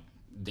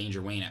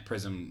Danger Wayne at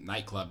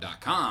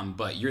prismnightclub.com,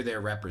 but you're there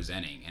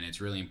representing, and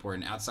it's really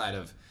important outside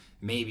of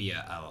maybe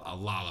a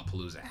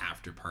Lollapalooza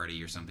after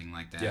party or something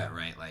like that,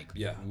 right? Like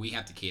we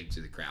have to cater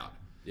to the crowd.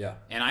 Yeah.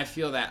 And I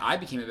feel that I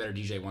became a better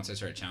DJ once I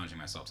started challenging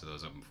myself to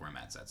those open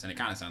format sets, and it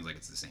kind of sounds like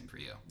it's the same for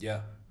you.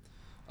 Yeah.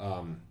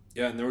 And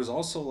there was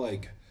also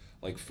like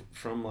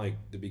from like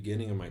the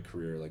beginning of my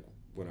career, like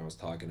when I was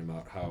talking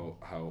about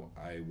how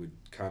I would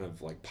kind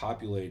of like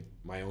populate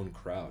my own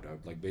crowd. I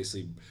would like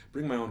basically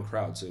bring my own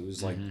crowd. So it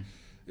was like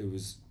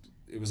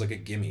it it was like a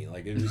gimme.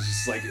 Like it was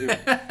just like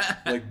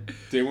like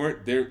they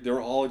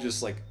were all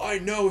just like, I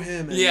know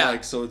him, and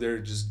like so they're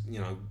just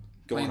going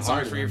playing hard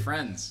songs for your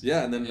friends.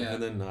 Yeah, and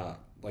then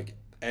like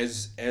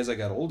as I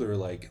got older,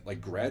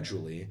 like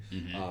gradually,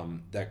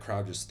 that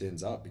crowd just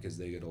thins out because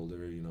they get older.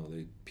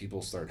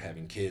 People start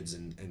having kids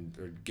and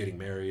are getting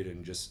married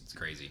and just It's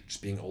crazy.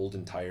 just being old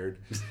and tired.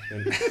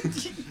 And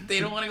They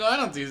don't want to go out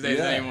on Tuesdays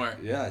anymore.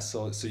 Yeah,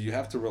 so you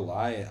have to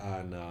rely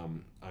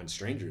on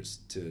strangers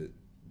to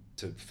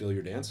fill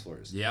your dance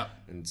floors. Yep.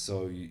 And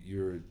so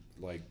your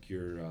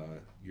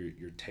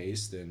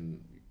taste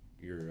and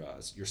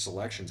your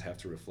selections have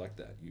to reflect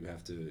that. You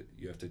have to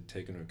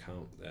take into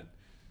account that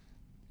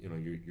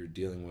you're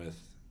dealing with.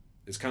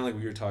 It's kind of like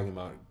what you're talking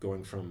about,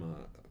 going from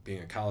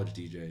being a college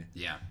DJ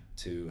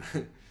to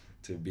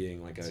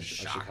being like a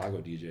Chicago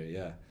DJ.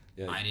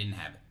 Yeah. I didn't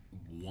have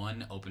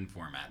one open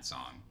format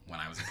song when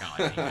I was a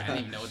college DJ. I didn't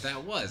even know what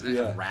that was. I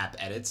had rap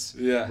edits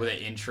with an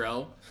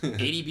intro.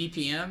 80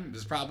 BPM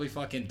was probably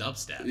fucking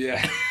dubstep.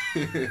 Yeah.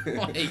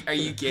 Like, are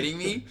you kidding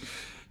me?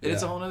 And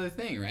it's a whole other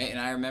thing, right? And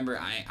I remember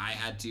I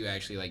had to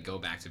actually like go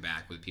back to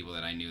back with people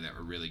that I knew that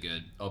were really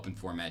good open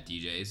format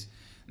DJs.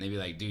 And they'd be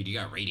like, dude, you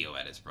got radio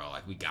edits, bro.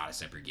 Like, we gotta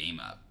step your game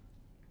up.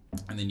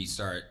 And then you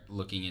start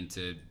looking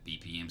into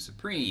BPM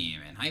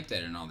Supreme and Hyped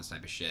Edit and all this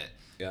type of shit.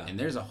 Yeah. And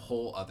there's a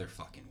whole other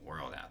fucking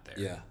world out there.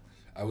 Yeah.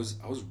 I was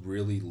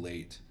really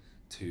late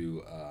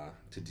to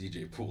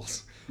DJ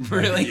pools.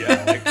 Really?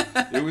 Yeah.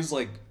 Like it was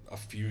like a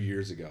few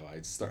years ago. I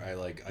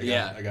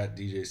got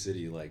DJ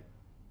City like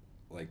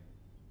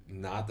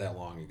not that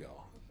long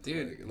ago.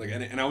 Dude. Like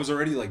and I was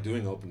already like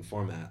doing open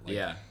format. Like,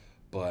 yeah.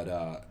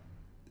 But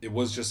it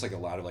was just like a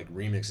lot of like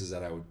remixes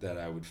that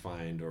I would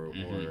find or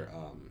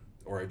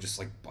I just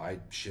like buy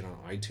shit on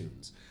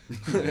iTunes.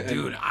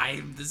 Dude,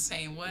 I'm the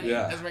same way.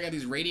 Yeah. That's where I got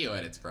these radio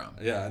edits from.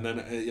 Yeah, and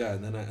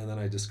then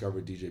I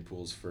discovered DJ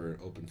pools for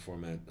open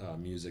format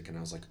music, and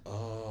I was like,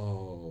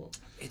 oh,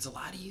 it's a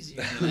lot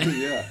easier.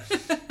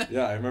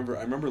 yeah. I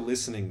remember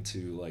listening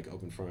to like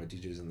open format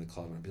DJs in the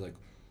club, and I'd be like,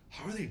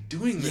 how are they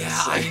doing this?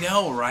 Yeah, like, I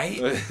know,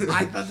 right?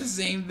 I thought the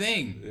same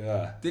thing.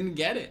 Yeah. Didn't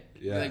get it.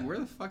 Yeah. Like, where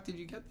the fuck did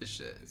you get this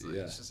shit? It's like,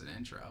 it's just an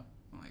intro.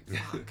 I'm like,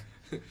 fuck.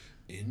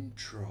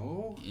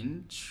 Intro?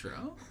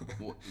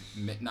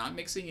 Not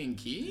mixing in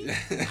key?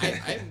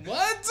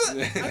 What?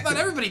 I thought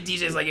everybody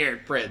DJs like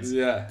Eric Prince.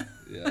 Yeah.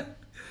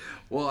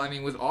 Well, I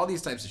mean, with all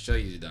these types of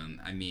shows you've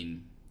done, I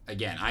mean,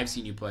 again, I've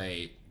seen you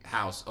play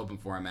house, open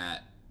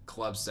format,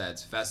 club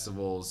sets,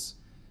 festivals.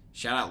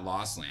 Shout out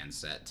Lost Land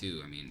set,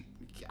 too. I mean,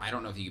 I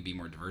don't know if you could be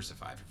more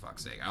diversified, for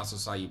fuck's sake. I also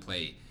saw you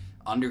play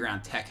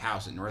underground tech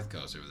house at North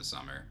Coast over the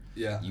summer.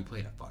 Yeah. You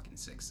played a fucking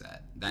sick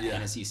set. That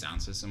NSC sound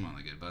system on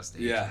the Good Bus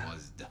stage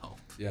was dope.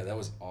 Yeah, that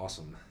was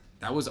awesome.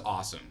 That was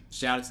awesome.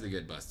 Shout out to the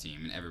Good Bus team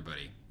and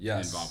everybody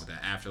involved with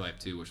that. Afterlife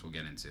 2, which we'll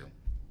get into.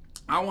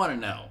 I want to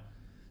know,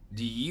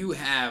 do you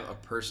have a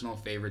personal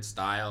favorite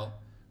style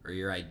or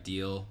your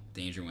ideal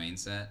Danger Wayne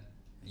set?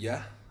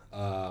 Yeah.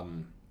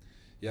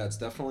 Yeah, it's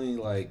definitely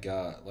like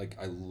I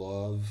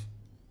love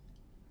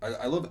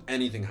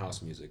anything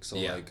house music. So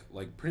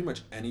like pretty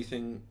much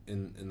anything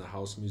in the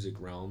house music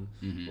realm,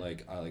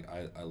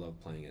 I love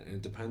playing it. And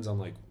it depends on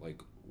like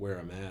where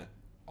I'm at.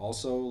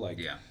 Also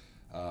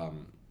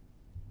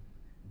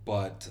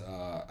but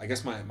I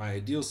guess my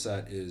ideal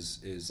set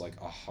is like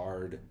a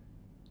hard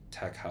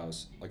tech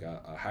house, like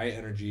a high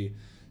energy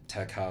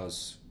tech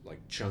house,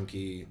 like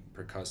chunky,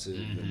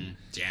 percussive, and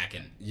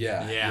jacking.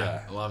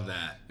 Yeah. I love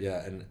that.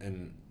 Yeah,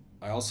 and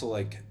I also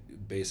like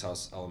bass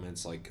house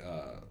elements like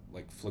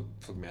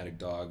Phlegmatic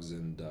Dogs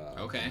and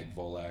like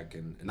Volak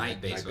and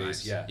Night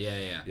bass. Yeah,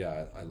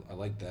 I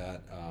like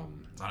that. A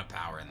lot of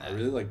power in that. I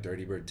really like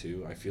Dirty Bird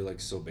too. I feel like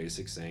so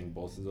basic saying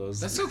both of those.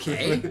 That's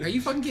okay. Are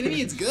you fucking kidding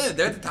me? It's good.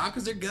 They're at the top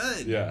because they're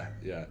good. Yeah.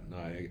 No,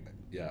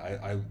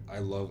 I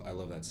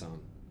love that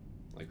sound.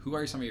 Like, who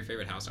are some of your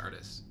favorite house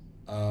artists?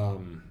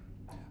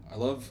 I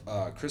love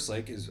Chris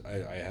Lake.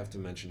 I have to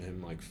mention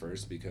him like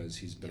first because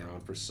he's been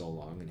around for so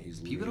long and he's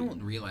people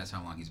don't realize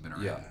how long he's been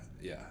around.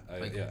 Yeah.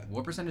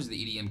 What percentage of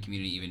the EDM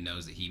community even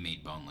knows that he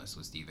made Boneless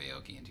with Steve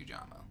Aoki and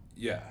Tujamo?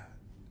 Yeah.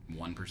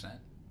 1%.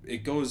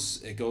 It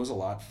goes a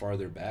lot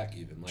farther back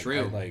even. Like,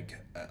 True.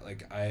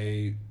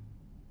 I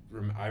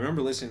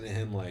remember listening to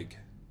him like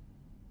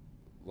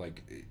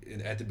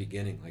at the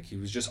beginning. Like he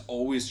was just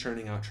always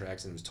churning out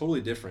tracks and it was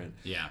totally different.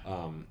 Yeah.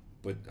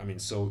 But I mean,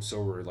 so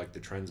were like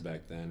the trends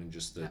back then and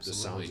just the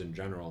sounds in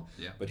general.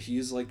 Yeah. But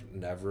he's like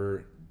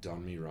never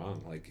done me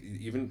wrong. Like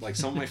even like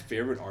some of my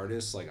favorite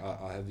artists, like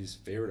I'll have these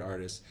favorite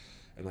artists,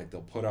 and like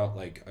they'll put out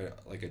like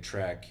a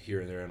track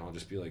here and there, and I'll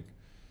just be like,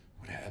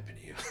 what happened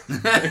to you?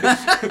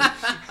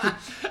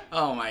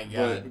 Oh my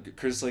god. But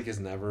Chris Lake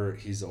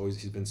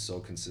he's been so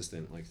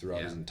consistent like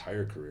throughout his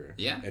entire career.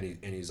 Yeah.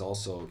 And he's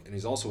also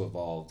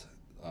evolved.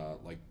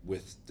 Like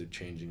with the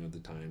changing of the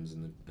times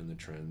and the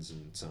trends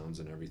and sounds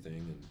and everything,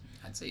 and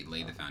I'd say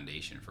lay the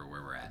foundation for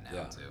where we're at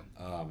now too.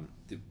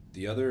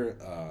 The other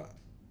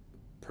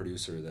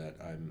producer that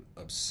I'm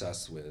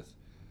obsessed with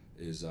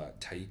is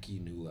Taiki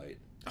Newlight.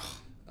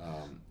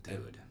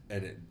 Dude.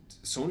 And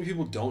so many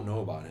people don't know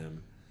about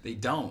him. They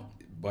don't.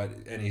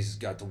 And he's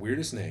got the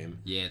weirdest name.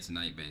 Yeah, it's a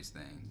night-based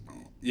thing.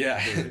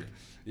 Yeah.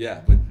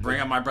 Yeah, but Bring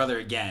up my brother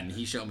again.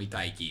 He showed me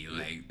Taiki.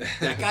 Like,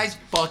 that guy's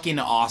fucking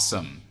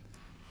awesome.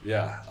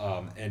 yeah,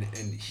 and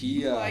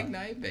he You like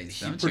night-based,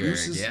 he don't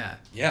produces. you,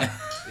 Eric?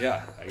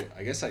 Yeah.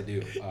 I guess I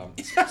do.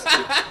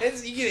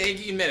 You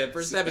can admit it.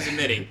 First step is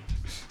admitting.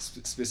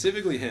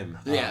 Specifically him.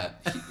 Yeah.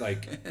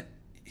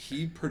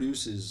 He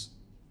produces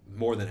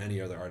more than any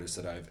other artist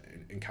that I've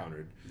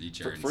encountered. He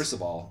churns. First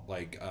of all,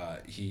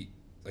 he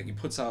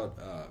puts out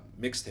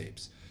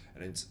mixtapes,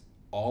 and it's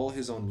all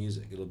his own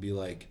music. It'll be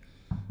like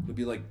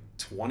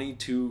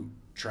 22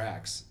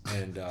 tracks,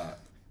 and I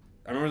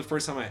remember the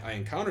first time I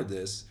encountered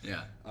this.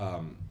 Yeah.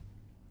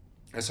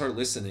 I started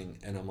listening,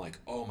 and I'm like,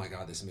 oh my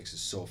god, this mix is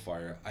so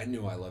fire. I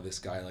knew I love this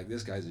guy. Like,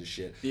 this guy's his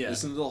shit. Yeah.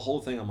 Listen to the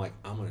whole thing. I'm like,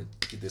 I'm going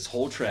to get this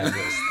whole track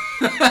list.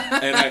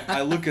 And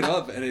I look it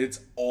up, and it's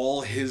all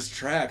his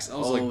tracks. I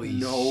was Holy like,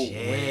 no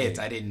shit. way.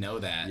 I didn't know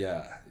that.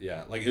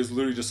 Yeah. Like, it was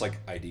literally just like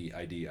ID.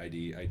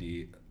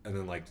 And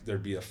then, like,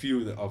 there'd be a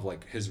few of,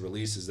 like, his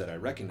releases that I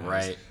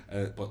recognize.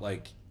 Right. But,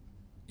 like,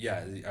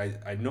 yeah,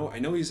 I know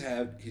he's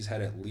had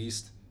at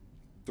least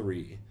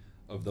 3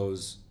 of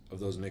those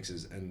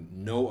mixes, and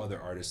no other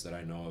artist that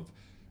I know of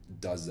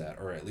does that,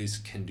 or at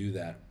least can do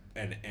that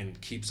and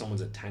keep someone's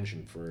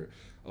attention for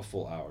a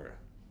full hour.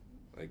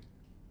 Like,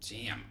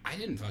 Damn, I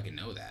didn't fucking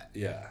know that.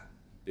 yeah,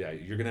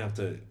 you're gonna have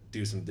to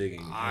do some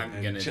digging. I'm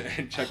and gonna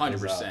check 100%.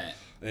 those out.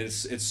 And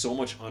it's so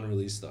much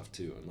unreleased stuff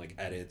too, and like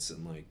edits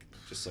and like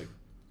just like.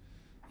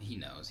 He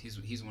knows.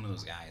 He's one of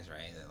those guys,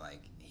 right? That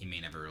like he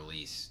may never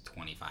release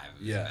 25 of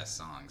his Yeah. best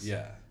songs.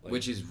 Yeah, like,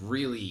 Which is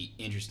really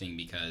interesting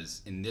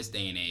because in this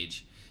day and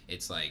age,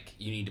 it's like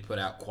you need to put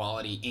out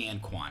quality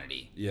and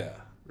quantity. Yeah,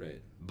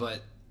 right.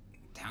 But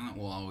talent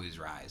will always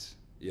rise.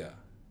 Yeah,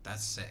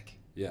 That's sick.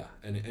 yeah,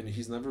 and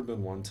he's never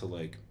been one to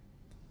like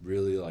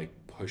really like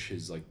push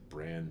his like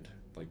brand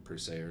like per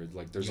se, or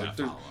like You gotta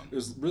follow him.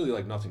 there's really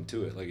like nothing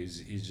to it. Like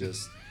he's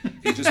just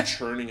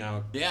churning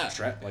out Yeah.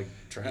 tracks.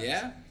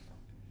 Yeah.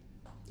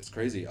 It's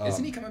crazy.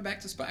 Isn't he coming back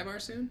to Spy Bar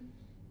soon?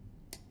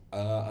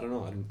 I don't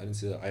know. I didn't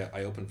see that.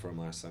 I opened for him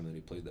last time that he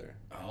played there.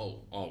 Oh.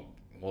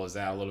 Well, is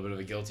that a little bit of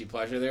a guilty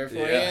pleasure there for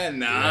Yeah. you?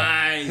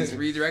 Nice.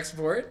 Redirect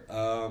support?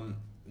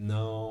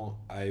 No,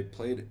 I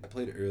played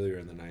earlier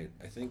in the night.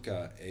 I think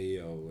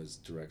AO was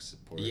direct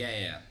support.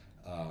 Yeah.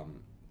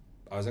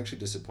 I was actually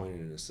disappointed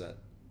in his set.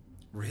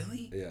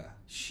 Really? Yeah.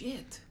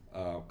 Shit.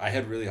 I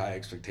had really high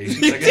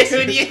expectations. I guess.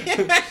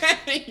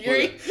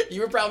 Dude,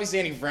 you were probably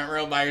standing front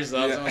row by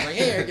yourself. Yeah. So I was like,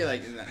 hey, Eric, you're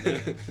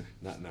like,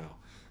 Not now.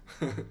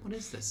 what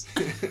is this?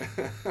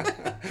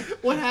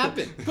 What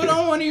happened? Put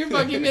on one of your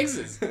fucking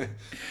mixes.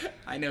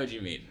 I know what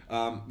you mean.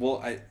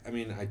 Well, I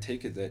mean, I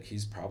take it that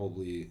he's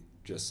probably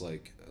just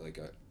like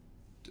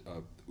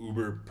a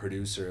Uber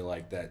producer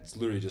like that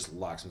literally just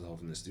locks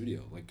himself in the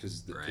studio, like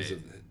because Right.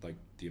 of like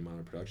the amount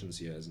of productions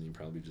he has, and he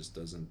probably just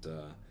doesn't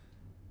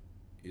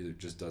either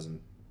just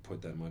doesn't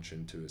put that much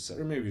into his set,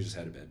 or maybe he just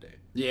had a bad day,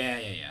 Yeah.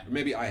 or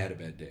maybe I had a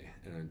bad day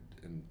and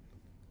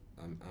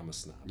I'm a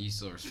snob. You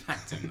still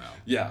respect him though.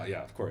 Yeah,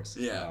 of course.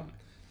 Yeah.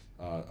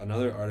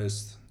 Another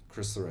artist,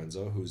 Chris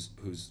Lorenzo, who's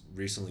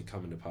recently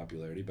come into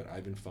popularity, but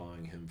I've been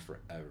following him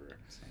forever.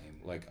 Same.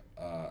 Like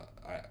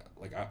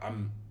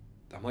I'm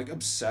like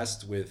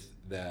obsessed with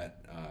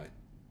that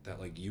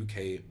like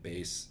UK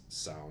bass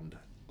sound,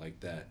 like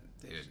that.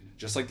 Dude.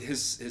 Just like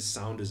his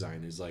sound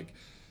design is like,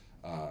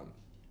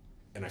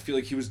 and I feel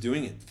like he was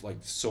doing it like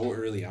so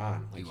early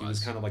on. Like he was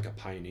kind of like a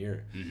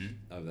pioneer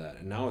of that,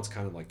 and now it's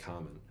kind of like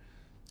common.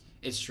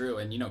 It's true,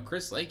 and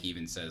Chris Lake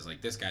even says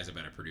like this guy's a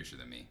better producer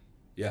than me.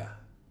 Yeah.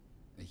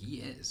 He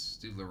is,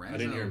 dude. Lorenzo. I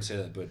didn't hear him say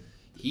that, but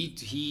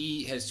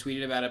He has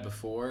tweeted about it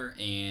before,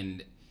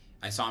 and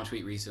I saw him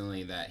tweet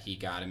recently that he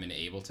got him into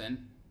Ableton.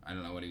 I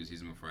don't know what he was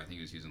using before. I think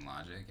he was using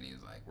Logic, and he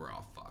was like, "We're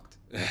all fucked."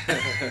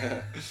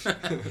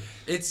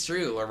 It's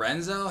true.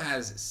 Lorenzo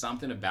has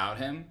something about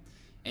him,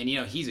 and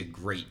he's a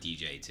great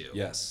DJ too.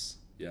 yes,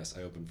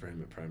 I opened for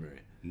him at Primary.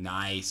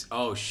 Nice.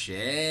 Oh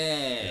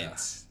shit. Yeah.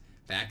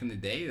 Back in the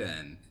day,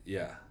 then.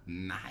 Yeah.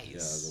 Nice. Yeah, it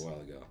was a while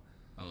ago.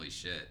 Holy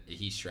shit.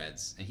 He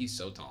shreds, and he's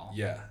so tall.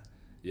 Yeah.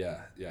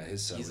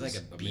 His set He's was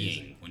like a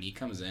amazing. being. When he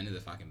comes into the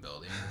fucking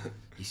building,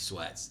 he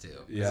sweats too.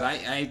 Yeah. 'Cause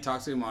I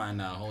talked to him on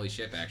Holy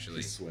Ship actually.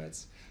 He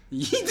sweats.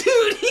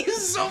 Dude,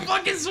 he's so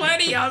fucking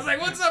sweaty. I was like,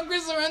 "What's up,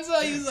 Chris Lorenzo?"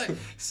 He was like,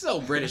 "So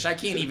British. I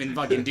can't even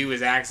fucking do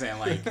his accent.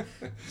 Like,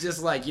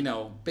 just like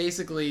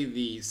basically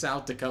the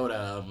South Dakota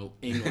of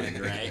England,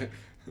 right?"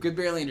 Could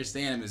barely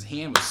understand him. His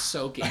hand was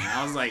soaking.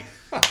 I was like,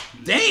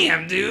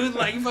 "Damn, dude!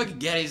 Like, you fucking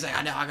get it." He's like,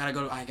 "I know. I gotta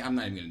go. I'm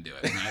not even gonna do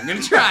it. I'm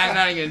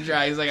not even gonna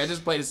try." He's like, "I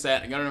just played a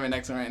set. I got to my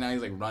next one right now."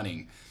 He's like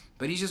running,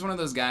 but he's just one of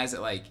those guys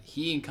that like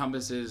he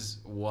encompasses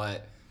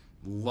what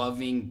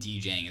loving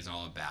DJing is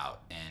all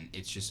about, and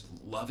it's just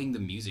loving the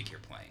music you're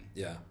playing.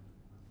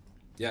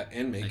 Yeah,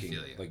 and making.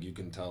 feel you. Like you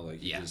can tell,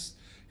 like he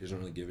doesn't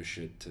really give a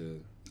shit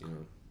to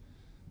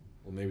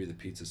Well, maybe the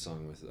pizza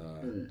song with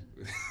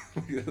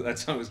that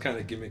song was kind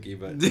of gimmicky,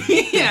 but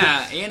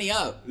Yeah, Annie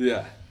up.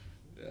 yeah,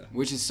 Yeah.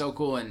 Which is so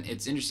cool, and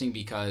it's interesting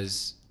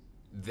because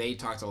they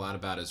talked a lot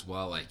about as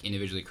well, like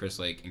individually Chris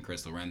Lake and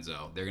Chris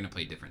Lorenzo, they're going to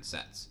play different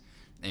sets.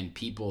 And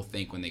people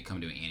think when they come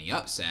to an Ante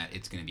Up set,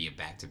 it's going to be a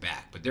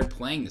back-to-back. But they're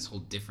playing this whole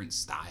different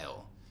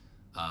style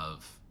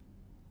of,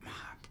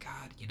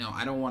 God, you know,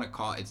 I don't want to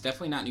call it, it's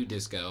definitely not new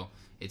disco.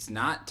 It's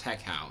not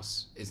tech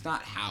house. It's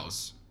not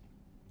house.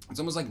 It's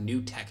almost like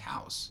new tech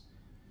house.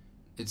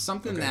 It's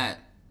something that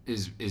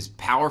is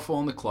powerful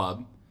in the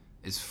club,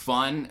 is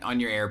fun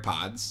on your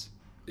AirPods,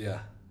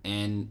 Yeah.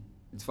 and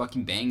it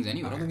fucking bangs I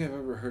anywhere. don't think I've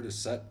ever heard a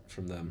set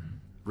from them.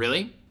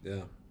 Really?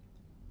 Yeah.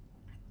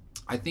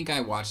 I think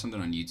I watched something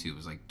on YouTube. It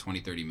was like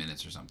 20, 30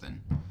 minutes or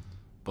something.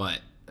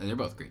 But they're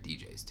both great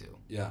DJs too.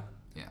 Yeah.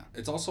 Yeah.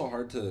 It's also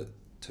hard to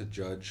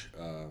judge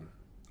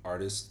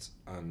artists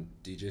on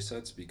DJ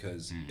sets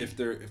because if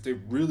they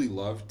really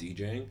love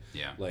DJing,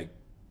 Yeah. like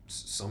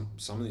some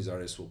of these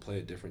artists will play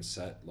a different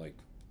set like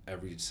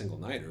every single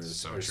night, or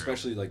So true.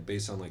 especially like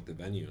based on like the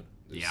venue.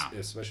 Yeah.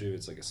 Especially if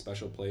it's like a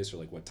special place or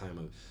like what time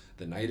of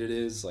the night it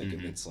is. Like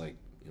if it's like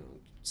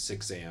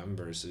 6 a.m.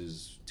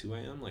 versus 2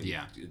 a.m. Like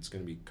Yeah. it's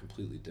gonna be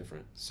completely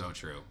different. So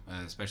true.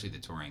 Especially the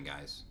touring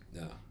guys.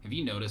 Yeah. Have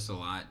you noticed a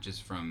lot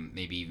just from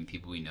maybe even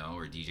people we know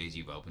or DJs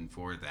you've opened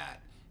for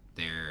that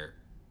they're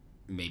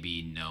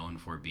maybe known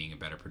for being a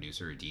better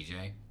producer or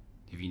DJ?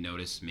 Have you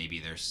noticed maybe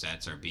their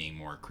sets are being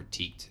more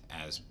critiqued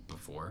as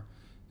before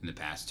in the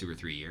past 2 or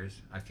 3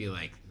 years? I feel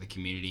like the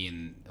community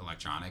in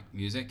electronic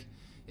music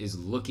is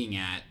looking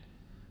at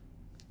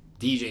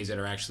DJs that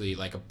are actually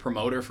like a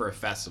promoter for a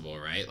festival,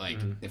 right? Like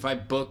if I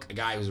book a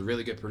guy who's a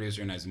really good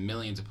producer and has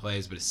millions of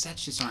plays, but his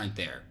sets just aren't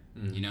there,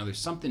 you know, there's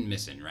something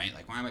missing, right?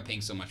 Like, why am I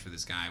paying so much for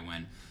this guy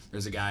when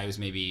there's a guy who's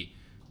maybe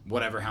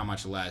whatever, how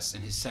much less,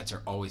 and his sets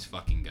are always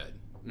fucking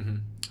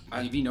good?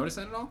 Have you noticed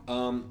that at all?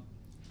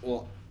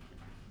 Well,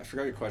 I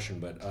forgot your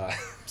question, but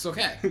It's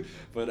okay.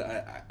 but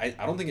I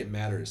don't think it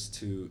matters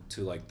to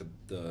like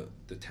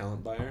the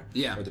talent buyer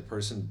Yeah. or the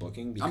person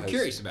booking. Because, I'm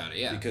curious about it,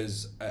 yeah.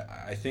 Because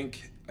I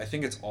think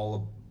it's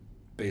all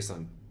based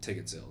on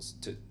ticket sales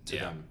to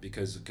Yeah. them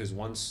because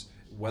once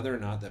whether or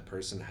not that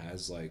person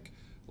has like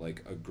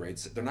a great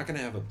set, they're not gonna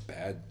have a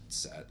bad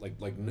set.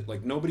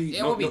 Like nobody.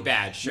 It won't be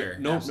bad, sure.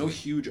 No Absolutely.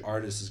 huge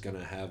artist is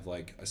gonna have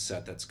like a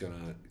set that's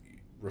gonna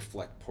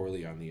reflect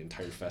poorly on the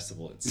entire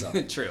festival itself.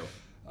 True.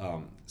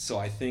 So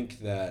I think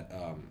that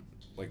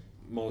like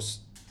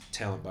most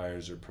talent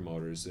buyers or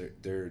promoters,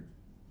 they're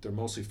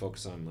mostly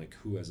focused on like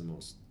who has the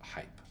most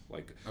hype.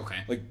 Like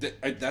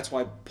that's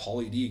why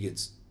Pauly D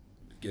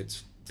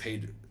gets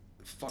paid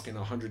fucking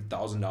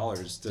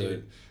 $100,000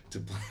 to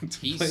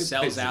He play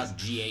sells places. out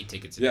G8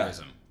 tickets in Yeah,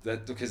 Prism.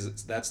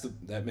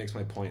 that makes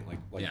my point like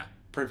Yeah.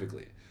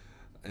 perfectly,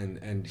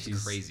 and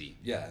he's crazy.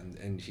 Yeah,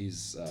 and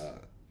he's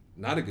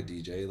not a good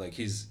DJ. Like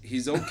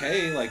he's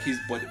okay. Like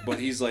but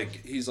he's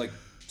like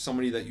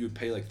somebody that you would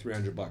pay like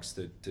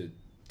 $300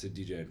 to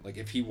DJ. Like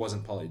if he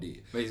wasn't Pauly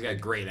D. But he's got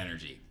great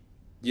energy.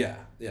 Yeah,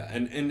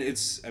 and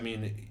it's, I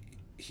mean,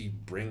 he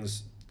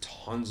brings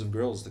tons of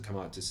girls to come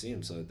out to see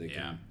him so that they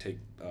can take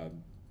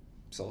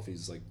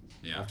selfies like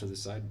off to the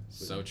side.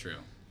 So true.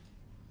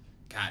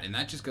 God, and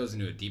that just goes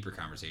into a deeper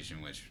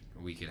conversation, which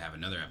we could have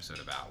another episode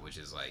about, which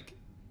is like,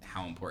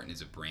 how important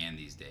is a brand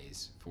these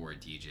days for a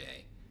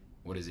DJ?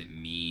 What does it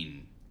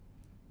mean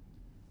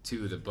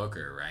to the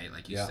booker, right?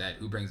 Like you said,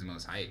 who brings the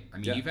most hype? I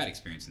mean, you've had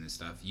experience in this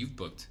stuff. You've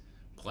booked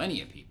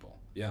plenty of people.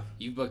 Yeah.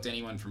 You've booked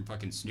anyone from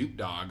fucking Snoop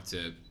Dogg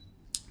to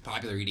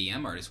popular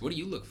EDM artists. What do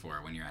you look for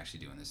when you're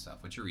actually doing this stuff?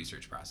 What's your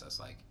research process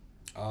like?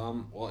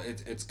 Well,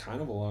 it's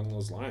kind of along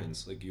those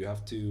lines. Like you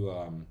have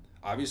to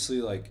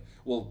obviously like,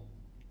 well,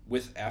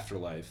 with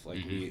Afterlife, like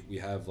we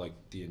have like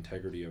the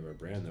integrity of our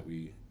brand that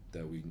we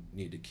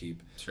need to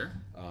keep. Sure.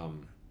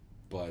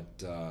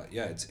 But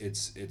yeah,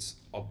 it's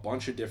a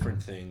bunch of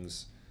different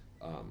things,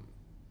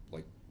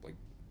 like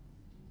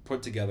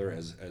put together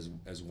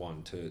as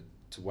one to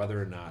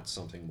whether or not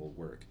something will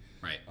work.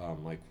 Right.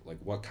 Like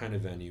what kind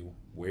of venue,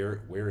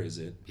 where is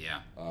it? Yeah.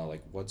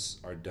 Like what's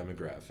our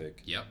demographic?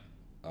 Yep.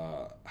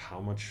 How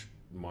much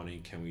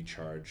money can we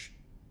charge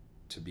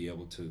to be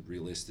able to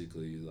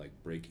realistically like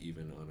break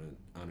even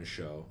on a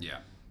show? Yeah.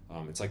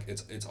 It's like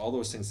it's all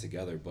those things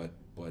together, but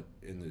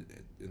in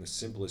the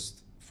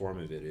simplest form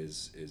of it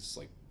is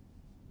like,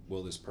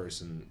 will this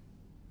person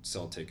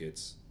sell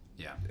tickets?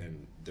 Yeah.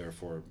 And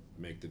therefore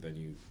make the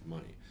venue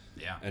money.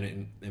 Yeah.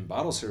 And in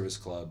bottle service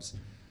clubs,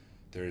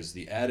 there's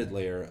the added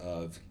layer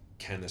of,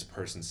 can this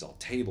person sell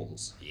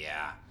tables?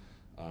 Yeah.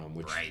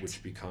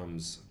 Which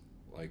becomes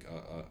like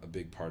a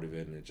big part of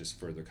it, and it just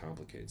further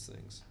complicates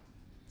things.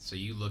 So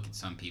you look at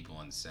some people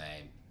and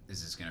say,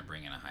 this is going to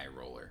bring in a high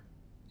roller.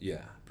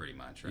 Yeah. Pretty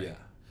much, right? Yeah.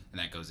 And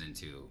that goes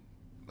into,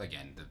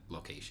 again, the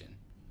location.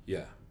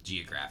 Yeah.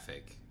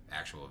 Geographic,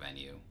 actual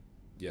venue.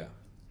 Yeah.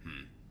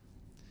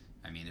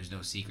 I mean, there's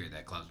no secret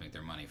that clubs make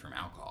their money from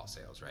alcohol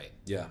sales, right?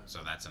 Yeah. So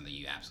that's something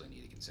you absolutely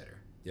need to consider.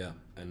 Yeah.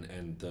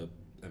 And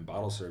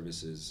bottle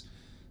service is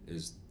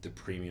the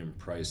premium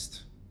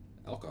priced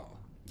alcohol.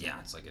 Yeah,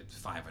 it's like a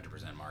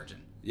 500%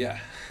 margin. Yeah.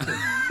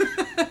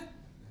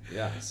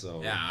 Yeah.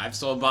 So Yeah, I've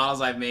sold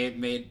bottles. I've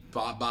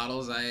bought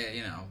bottles.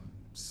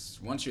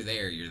 Once you're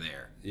there, you're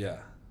there. Yeah,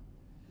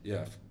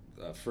 yeah.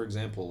 For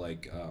example,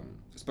 like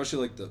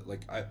especially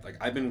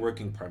I've been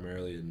working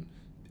primarily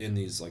in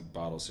these like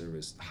bottle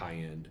service high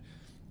end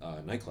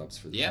nightclubs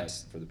for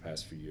the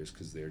past few years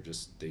because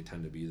they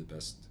tend to be the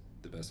best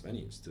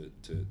venues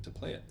to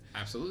play it.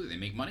 Absolutely, they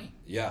make money.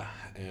 Yeah,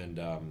 and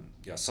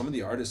some of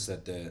the artists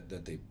that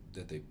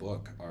they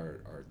book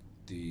are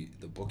the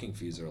booking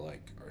fees are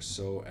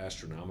so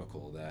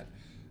astronomical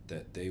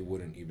that they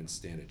wouldn't even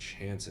stand a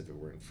chance if it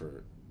weren't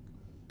for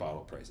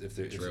bottle price. If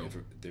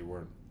they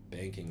weren't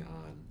banking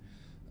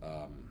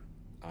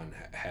on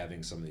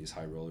having some of these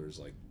high rollers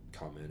like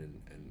come in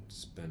and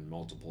spend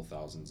multiple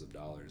thousands of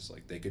dollars,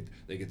 like they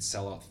could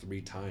sell out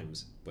 3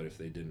 times, but if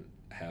they didn't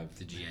have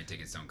the GI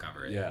tickets don't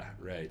cover it. Yeah,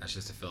 right. That's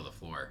just to fill the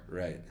floor.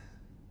 Right.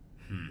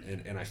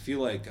 And I feel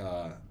like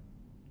I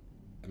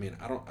mean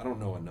I don't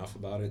know enough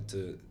about it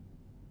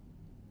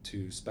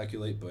to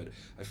speculate, but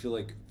I feel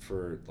like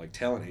for like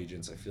talent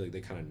agents, I feel like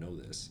they kind of know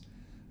this.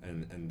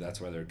 And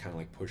that's why they're kind of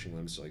like pushing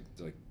them. So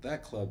like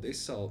that club, they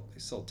sell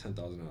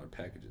 $10,000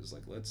 packages.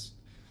 Like let's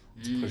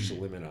push the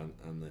limit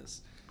on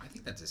this. I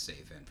think that's a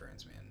safe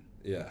inference, man.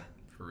 Yeah.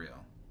 For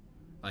real.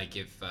 Like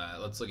if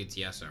let's look at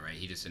Tiesto, right?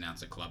 He just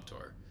announced a club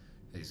tour.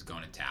 He's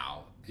going to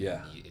Tao.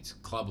 Yeah. It's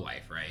club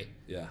life, right?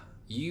 Yeah.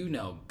 You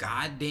know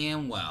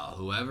goddamn well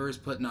whoever is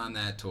putting on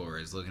that tour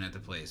is looking at the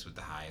place with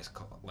the highest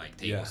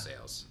table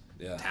sales.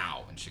 Yeah.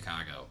 Tao in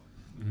Chicago,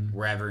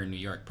 wherever in New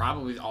York,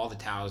 probably all the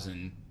Taos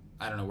in.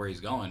 I don't know where he's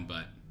going,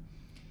 but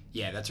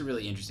yeah, that's a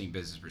really interesting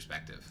business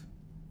perspective.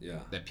 Yeah.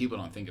 That people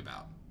don't think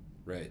about.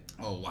 Right.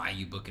 Oh, why are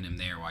you booking him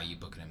there? Why are you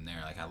booking him there?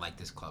 Like, I like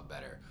this club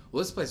better.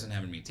 Well, this place doesn't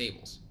have any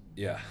tables.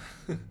 Yeah.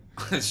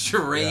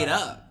 Straight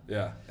up.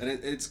 Yeah. And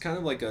it's kind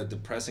of like a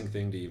depressing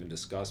thing to even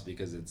discuss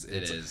because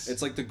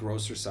it's like the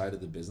grosser side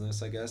of the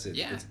business, I guess.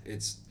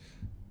 It's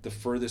the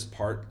furthest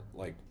part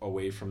like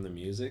away from the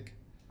music.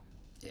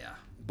 Yeah.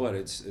 But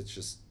it's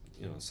just,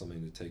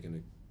 something to take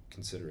into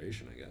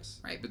consideration, I guess.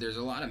 Right, but there's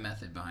a lot of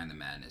method behind the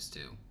madness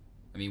too.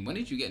 I mean, when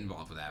did you get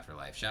involved with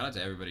Afterlife? Shout out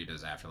to everybody who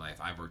does Afterlife.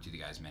 I've worked with you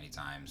guys many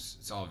times.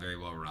 It's all very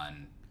well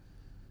run.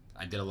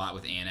 I did a lot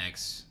with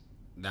Annex.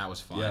 That was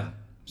fun. Yeah.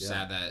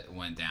 Sad that it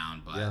went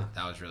down, but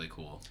that was really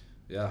cool.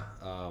 Yeah.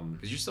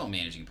 Because you're still a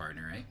managing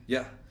partner, right?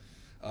 Yeah.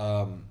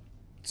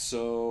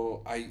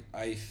 So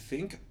I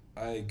think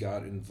I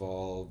got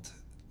involved.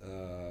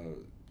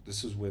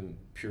 This was when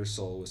Pure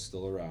Soul was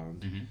still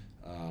around.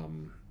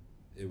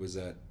 It was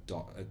at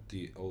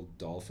the old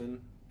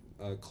Dolphin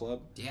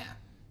Club. Yeah.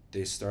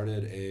 They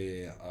started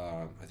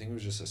I think it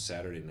was just a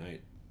Saturday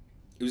night.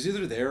 It was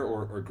either there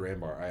or Grand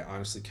Bar. I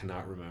honestly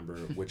cannot remember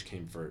which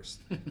came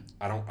first.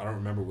 I don't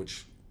remember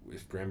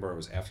if Grand Bar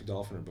was after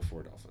Dolphin or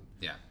before Dolphin.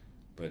 Yeah.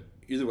 But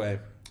either way,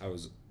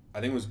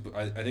 I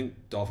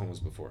think Dolphin was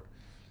before.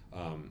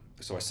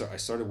 So I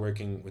started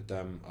working with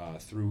them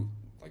through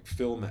like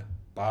Phil met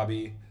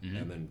Bobby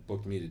and then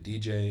booked me to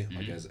DJ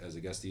like as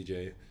a guest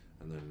DJ,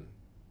 and then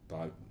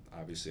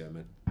obviously I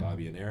met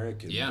Bobby and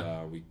Eric,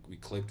 and we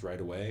clicked right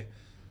away,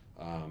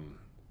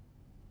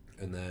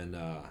 and then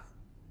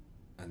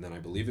I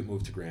believe it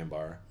moved to Grand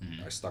Bar.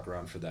 I stuck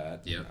around for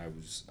that. Yeah.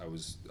 I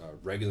was a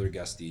regular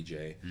guest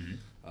DJ,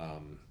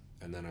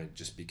 and then I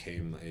just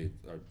became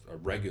a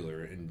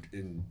regular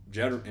in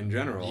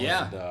general.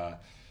 Yeah.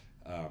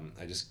 And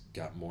I just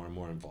got more and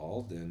more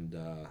involved, and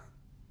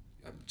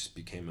I just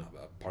became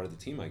a part of the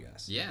team, I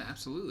guess. Yeah,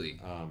 absolutely.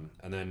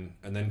 And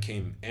then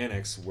came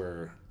Annex,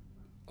 where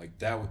like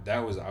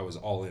that was I was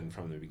all in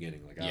from the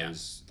beginning. Like I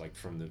was like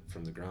from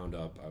the ground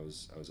up. I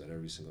was at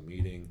every single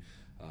meeting,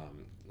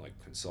 like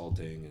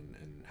consulting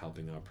and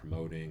helping out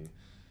promoting.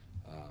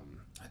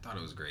 I thought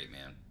it was great,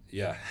 man.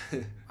 Yeah.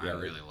 I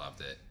really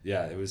loved it.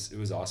 Yeah, it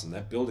was awesome.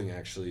 That building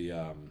actually.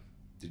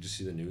 Did you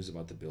see the news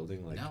about the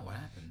building? Like, no, what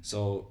happened?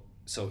 So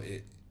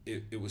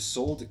it was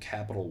sold to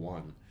Capital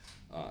One.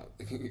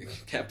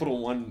 Capital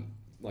One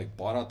like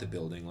bought out the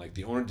building. Like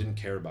the owner didn't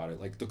care about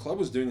it. Like the club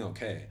was doing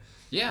okay.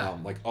 Yeah.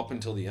 Like up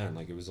until the end.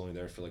 Like it was only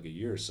there for like a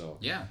year or so.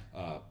 Yeah.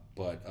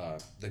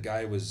 But the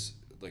guy was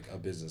like a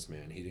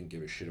businessman. He didn't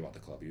give a shit about the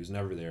club. He was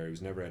never there. He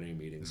was never at any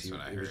meetings.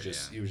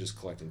 He was just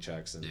collecting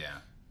checks. And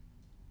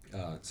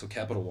so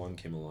Capital One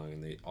came along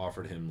and they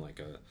offered him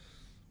like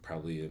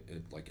probably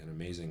an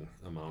amazing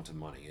amount of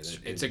money. And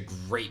it's a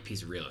great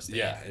piece of real estate.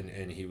 Yeah,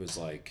 and he was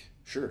like,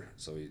 sure.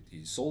 So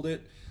he sold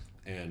it,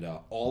 and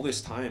all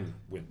this time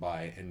went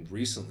by, and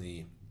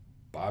recently,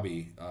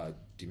 Bobby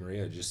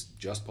DeMaria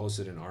just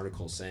posted an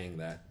article saying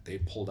that they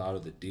pulled out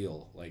of the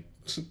deal, like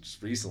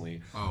just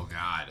recently. Oh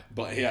God.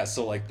 But yeah,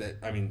 so like that.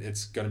 I mean,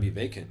 it's gonna be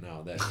vacant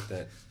now.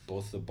 That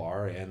both the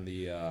bar and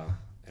the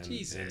and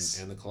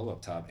the club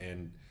up top,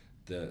 and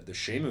the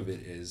shame of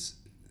it is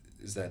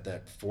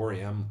that 4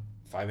 a.m.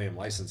 5 a.m.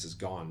 license is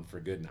gone for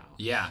good now.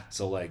 Yeah.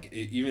 So like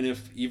even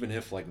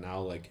if like now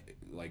like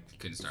you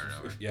couldn't start it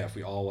over. If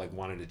we all like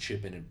wanted to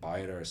chip in and buy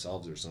it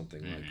ourselves or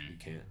something, like we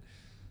can't.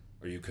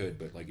 Or you could,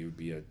 but like it would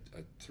be a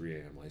 3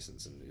 a.m.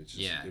 license, and it's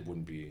just it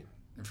wouldn't be.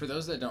 And for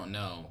those that don't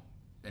know,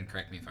 and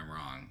correct me if I'm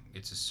wrong,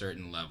 it's a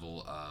certain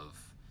level of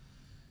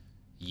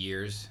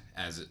years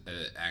as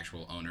an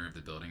actual owner of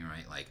the building,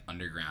 right? Like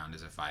Underground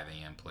is a 5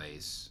 a.m.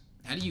 place.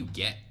 How do you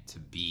get to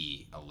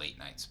be a late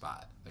night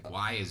spot? Like,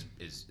 why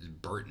is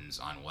Burton's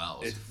on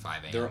Wells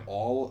 5 a.m.? They're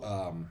all,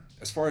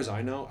 as far as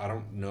I know, I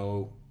don't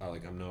know,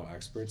 like I'm no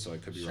expert, so I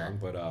could be wrong,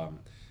 but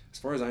as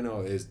far as I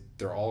know, is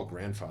they're all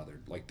grandfathered.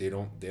 Like they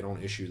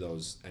don't issue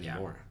those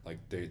anymore. Like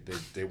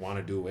they want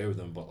to do away with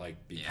them, but like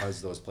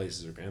because those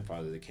places are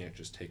grandfathered, they can't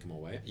just take them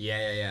away.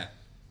 Yeah.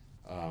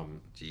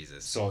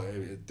 Jesus. So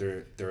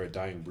they're a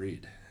dying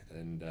breed,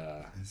 and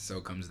so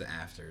comes the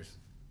afters.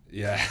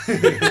 Yeah.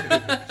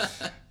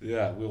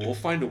 Yeah, we'll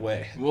find a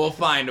way. We'll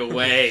find a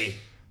way.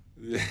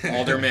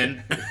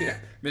 Alderman. Yeah.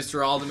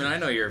 Mr. Alderman, I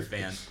know you're a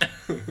fan.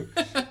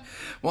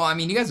 Well, I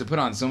mean, you guys have put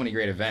on so many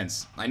great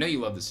events. I know you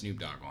love the Snoop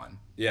Dogg one.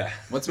 Yeah.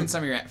 What's been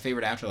some of your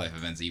favorite Afterlife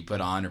events that you put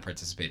on or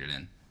participated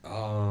in?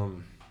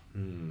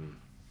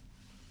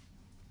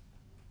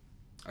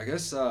 I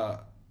guess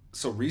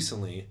so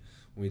recently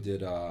we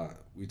did a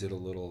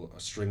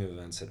string of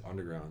events at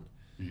Underground.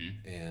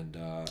 Mm-hmm. And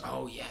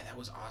oh yeah, that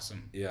was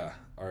awesome. Yeah,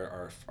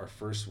 our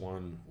first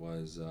one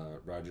was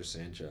Roger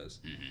Sanchez.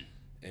 Mm-hmm.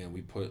 And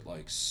we put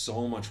like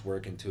so much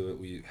work into it.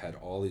 We had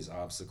all these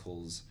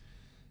obstacles,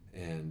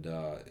 and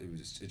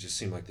it just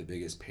seemed like the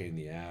biggest pain in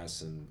the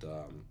ass. And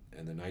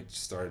the night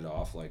started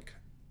off like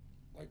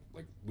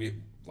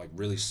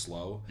really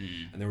slow,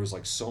 and there was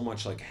like so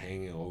much like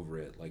hanging over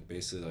it, like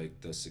basically like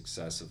the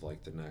success of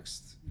like the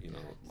next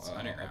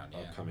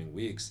upcoming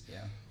weeks.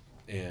 Yeah.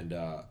 And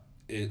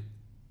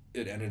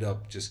it ended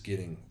up just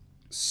getting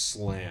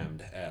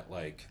slammed at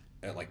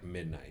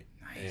midnight.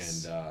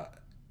 Nice.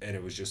 And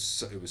it was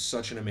just it was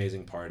such an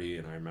amazing party,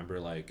 and I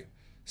remember like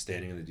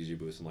standing in the DJ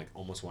booth and like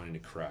almost wanting to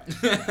cry.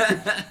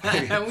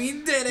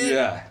 We did it.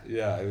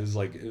 Yeah, it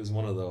was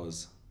one of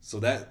those. So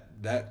that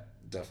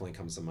definitely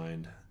comes to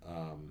mind.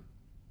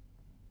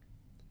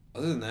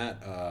 Other than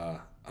that,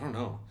 I don't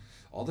know.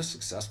 All the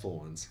successful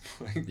ones.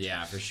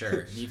 Yeah, for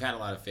sure. You've had a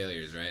lot of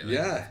failures, right? Like,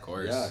 yeah, of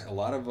course. Yeah, a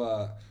lot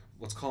of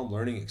let's call them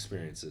learning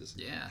experiences.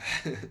 Yeah.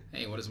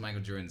 Hey, what does Michael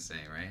Jordan say,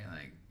 right?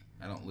 Like,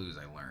 I don't lose,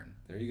 I learn.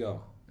 There you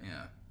go.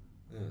 Yeah.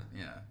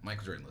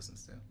 Michael Jordan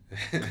listens too.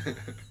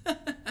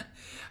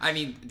 I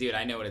mean, dude,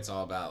 I know what it's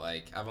all about.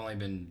 Like, I've only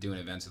been doing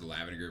events with the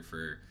Lavender Group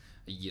for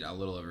a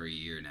little over a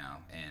year now,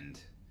 and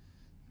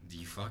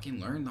you fucking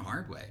learn the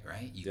hard way,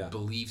 right? You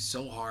believe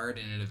so hard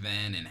in an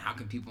event, and how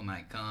can people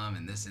not come,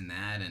 and this and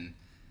that, and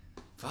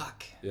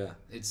fuck. Yeah.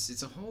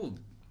 It's a whole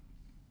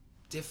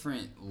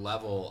different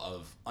level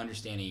of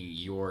understanding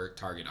your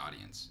target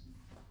audience.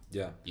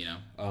 Yeah. You know?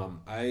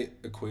 I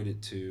equate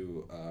it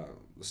to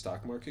the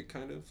stock market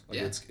kind of. Like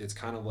it's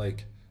kind of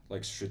like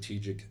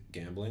strategic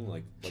gambling,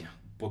 like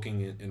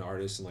booking an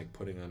artist and like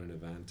putting on an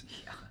event.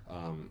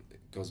 Yeah. It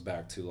goes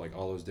back to like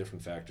all those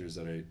different factors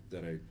that I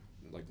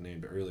like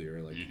named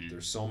earlier. Like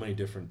there's so many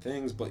different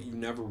things, but you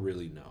never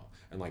really know.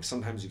 And like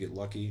sometimes you get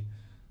lucky,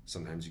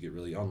 sometimes you get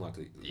really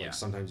unlucky. Like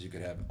sometimes you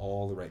could have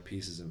all the right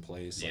pieces in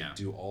place, like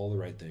do all the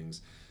right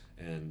things,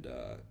 and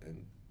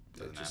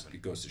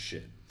it goes to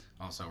shit.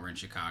 Also, we're in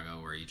Chicago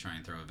where you try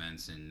and throw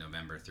events in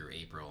November through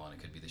April, and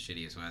it could be the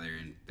shittiest weather,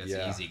 and that's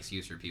an easy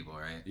excuse for people,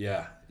 right?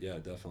 Yeah,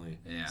 definitely.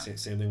 Yeah.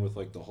 Same thing with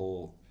like the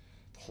whole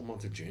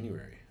month of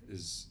January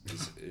is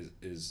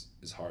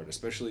hard,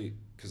 especially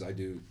because I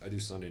do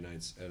Sunday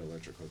nights at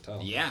Electric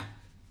Hotel. Yeah.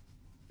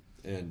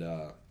 And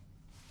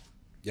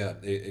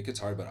it gets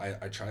hard, but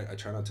I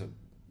try not to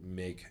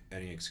make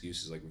any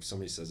excuses. Like if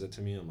somebody says it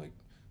to me, I'm like,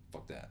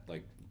 fuck that.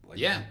 Like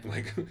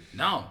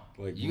no,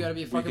 like you gotta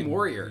be a fucking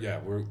warrior.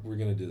 Yeah, we're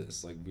gonna do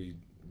this. Like we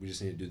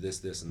just need to do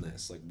this and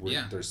this. Like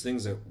there's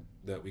things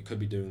that we could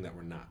be doing that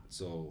we're not.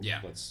 So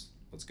let's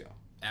go.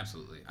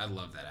 Absolutely, I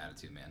love that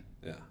attitude, man.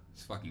 Yeah,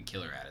 it's fucking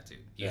killer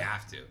attitude. You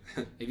have to.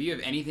 If you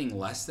have anything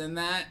less than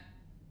that,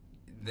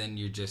 then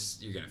you're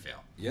gonna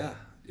fail. Yeah,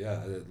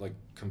 like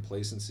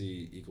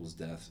complacency equals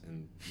death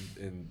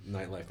in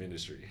nightlife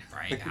industry.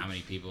 Right. How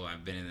many people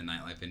have been in the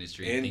nightlife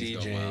industry and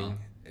things DJing go well?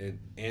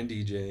 and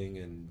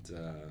DJing and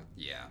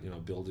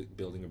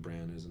building a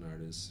brand as an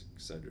artist,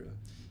 etc.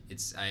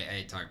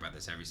 I talk about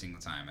this every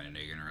single time, and I know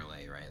you're gonna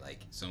relate, right? Like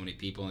so many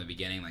people in the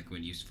beginning, like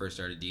when you first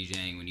started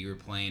DJing, when you were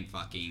playing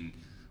fucking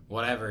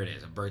whatever it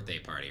is, a birthday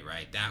party,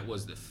 right? That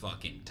was the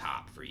fucking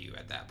top for you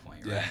at that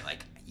point, right? Yeah.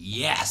 Like,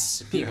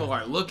 yes, people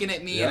are looking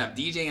at me, and I'm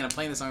DJing and I'm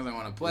playing the songs I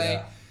want to play.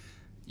 Yeah.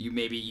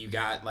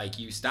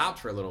 You stopped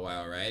for a little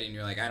while, right? And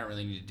you're like, I don't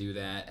really need to do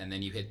that. And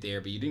then you hit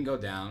there, but you didn't go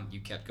down. You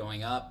kept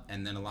going up.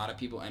 And then a lot of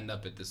people end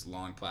up at this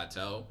long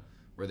plateau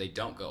where they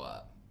don't go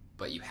up,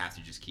 but you have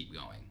to just keep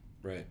going.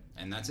 Right.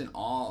 And that's in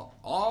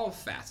all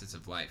facets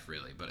of life,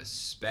 really, but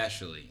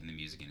especially in the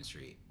music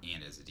industry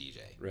and as a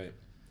DJ. Right.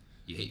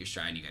 You hit your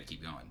stride and you got to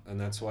keep going. And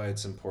that's why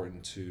it's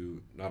important to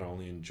not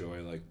only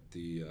enjoy like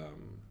the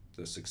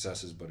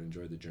successes, but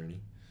enjoy the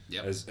journey.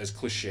 Yep. As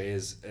cliche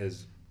as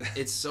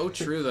it's so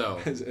true though.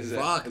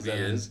 Fuck, man. That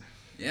is.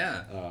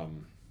 Yeah.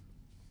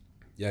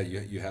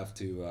 You have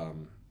to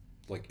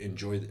like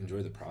enjoy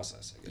the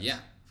process, I guess. Yeah,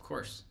 of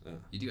course. Yeah.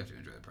 You do have to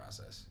enjoy the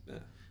process. Yeah.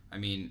 I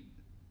mean,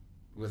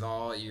 with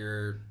all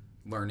your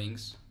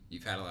learnings,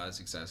 you've had a lot of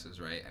successes,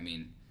 right? I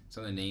mean,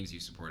 some of the names you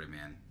supported,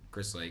 man.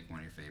 Chris Lake, one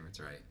of your favorites,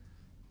 right?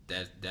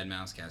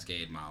 Deadmau5,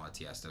 Cascade, Mala,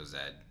 Tiesto,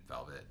 Zed,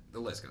 Velvet. The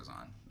list goes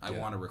on. I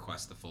want to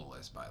request the full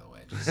list, by the way,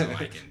 just so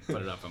I can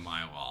put it up on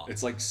my wall.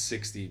 It's like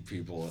 60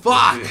 people.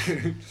 Fuck!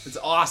 It's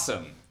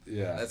awesome.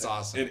 Yeah. That's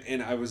awesome.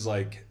 And I was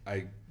like,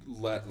 I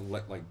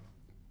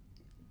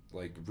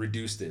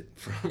reduced it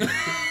from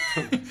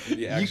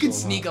the actual You can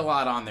sneak amount. a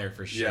lot on there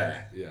for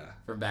sure. Yeah.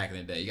 From back in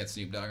the day. You got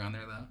Snoop Dogg on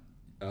there,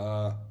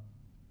 though?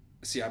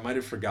 See, I might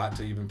have forgot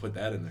to even put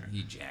that in there.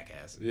 You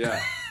jackass. Yeah.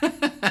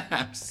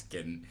 I'm just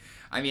kidding.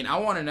 I mean, I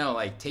want to know,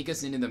 like, take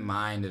us into the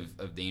mind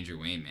of Danger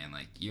Wayne, man.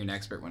 Like, you're an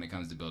expert when it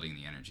comes to building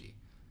the energy.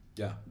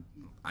 Yeah.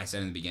 I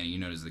said in the beginning, you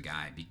notice the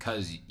guy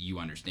because you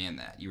understand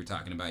that. You were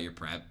talking about your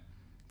prep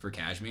for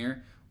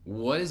Kashmir.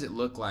 What does it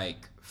look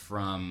like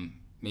from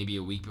maybe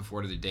a week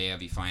before to the day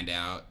of you find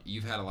out?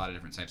 You've had a lot of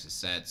different types of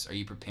sets. Are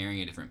you preparing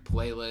a different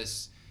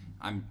playlist?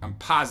 I'm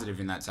positive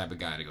you're that type of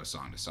guy to go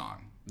song to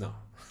song. No.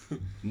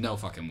 No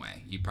fucking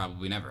way. You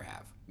probably never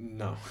have.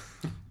 No.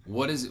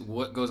 What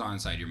goes on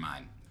inside your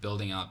mind,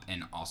 building up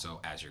and also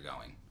as you're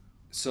going?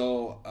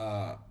 So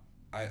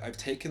I've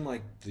taken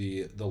like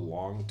the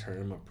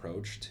long-term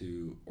approach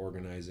to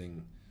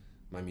organizing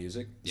my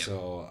music. Yep.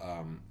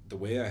 So the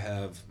way I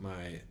have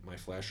my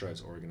flash drives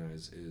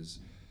organized is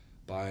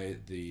by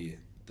the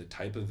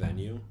type of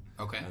venue.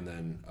 Okay. And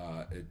then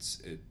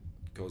it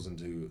goes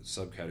into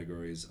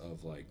subcategories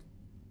of like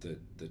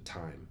the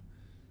time.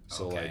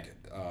 So Okay.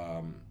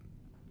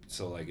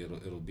 like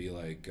it'll be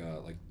like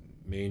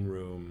main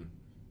room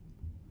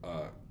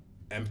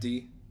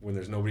empty when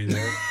there's nobody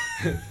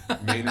there.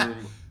 Main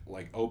room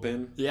like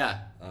open. Yeah.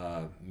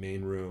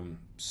 Main room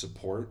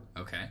support.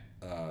 Okay.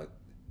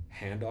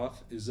 Handoff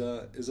is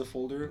a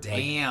folder.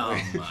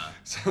 Damn.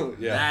 So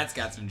yeah. That's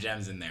got some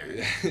gems in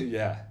there.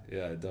 yeah,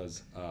 it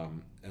does.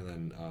 And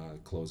then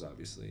close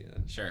obviously.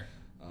 And, Sure.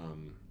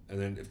 and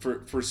then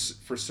for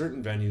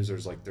certain venues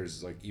there's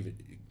even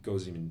it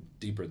goes even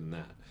deeper than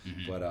that.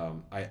 Mm-hmm. But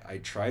I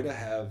try to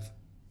have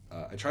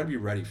I try to be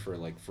ready for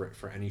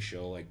any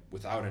show like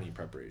without any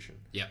preparation.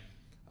 Yep.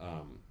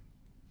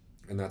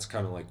 And that's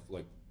kind of like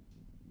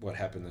what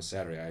happened this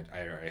Saturday.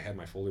 I had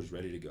my folders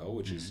ready to go,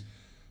 which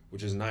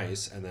is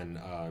nice. And then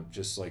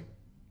just like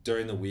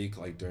during the week,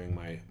 like during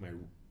my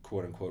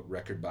quote unquote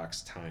record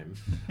box time,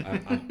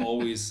 I'm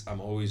always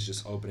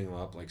just opening them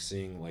up, like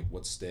seeing like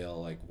what's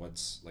stale, like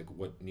what's like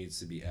what needs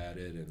to be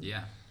added, and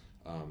Yeah.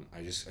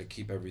 I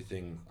keep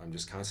everything. I'm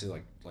just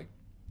constantly like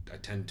I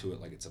tend to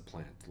it like it's a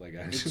plant. Like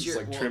I'm It's just your-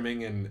 like well,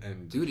 trimming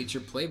and Dude, it's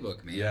your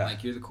playbook, man. Yeah.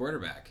 Like you're the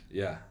quarterback.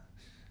 yeah.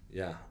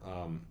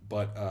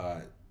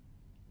 But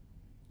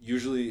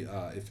usually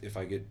if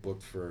I get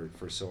booked for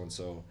so and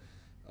so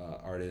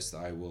artist,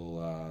 I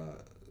will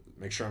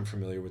make sure I'm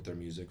familiar with their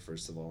music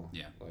first of all.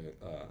 Yeah.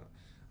 Like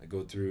I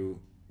go through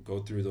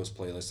those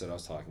playlists that I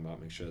was talking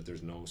about, make sure that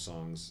there's no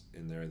songs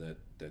in there that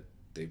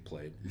they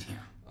played.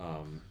 Yeah.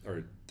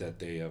 Or that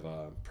they have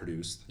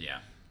produced. Yeah.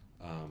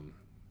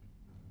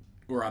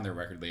 Or on their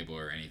record label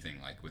or anything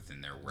like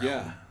within their realm.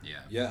 Yeah. Yeah.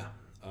 Yeah.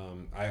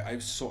 I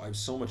have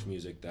so much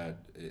music that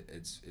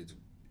it's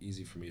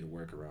easy for me to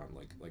work around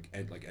like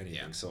anything.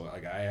 Yeah. So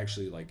like I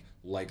actually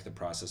like the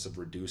process of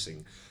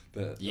reducing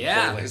the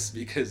Yeah. playlist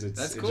because it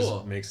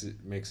cool. just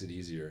makes it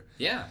easier.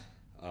 Yeah.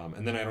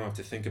 And then I don't have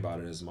to think about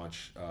it as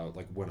much.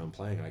 Like when I'm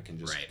playing, I can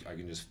just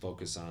Right.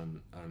 focus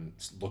on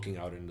looking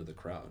out into the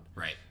crowd.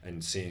 Right.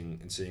 And seeing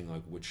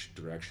like which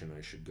direction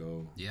I should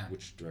go. Yeah.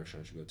 Which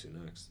direction I should go to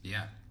next.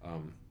 Yeah.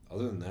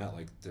 Other than that,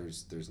 like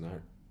there's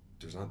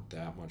not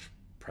that much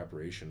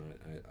preparation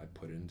I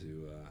put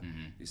into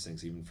these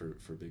things, even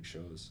for big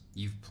shows.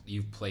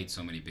 You've played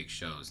so many big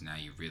shows. Now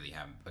you really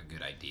have a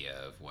good idea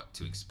of what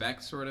to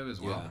expect, sort of as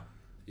well.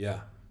 Yeah.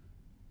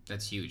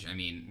 That's huge. I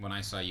mean, when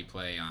I saw you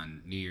play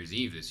on New Year's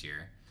Eve this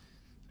year,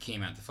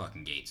 came out the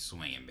fucking gate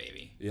swinging,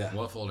 baby. Yeah.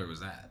 What folder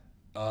was that?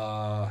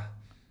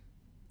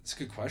 It's a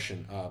good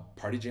question.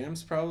 Party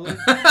Jams probably.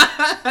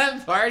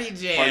 Party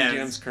Jams. Party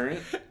Jams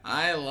Current.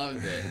 I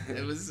loved it.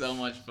 It was so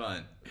much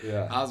fun.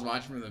 Yeah. I was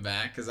watching from the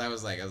back because I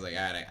was like, all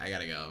right, I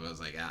gotta go. But I was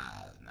like, no,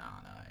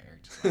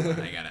 Eric, just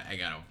I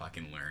gotta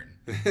fucking learn.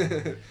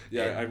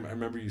 Yeah, I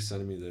remember you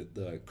sending me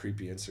the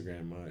creepy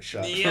Instagram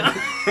shot Yeah.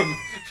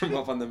 from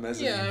up on the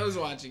mezzanine. Yeah, I was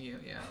watching you.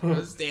 Yeah, I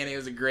was standing. It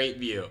was a great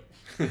view.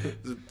 It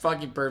was a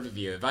fucking perfect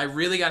view. If I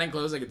really got in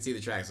close, I could see the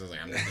tracks. I was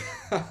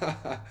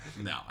like,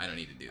 no, I don't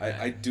need to do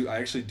that. I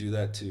actually do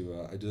that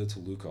to I do that to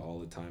Luca all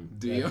the time.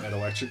 Do you? At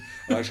Electric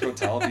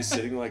Hotel, if he's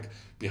sitting like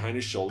behind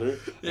his shoulder,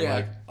 and, Yeah.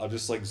 like I'll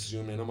just like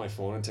zoom in on my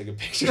phone and take a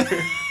picture.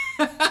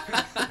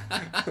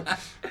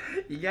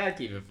 You gotta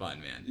keep it fun,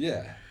 man.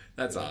 Yeah.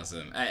 That's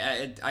awesome.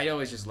 I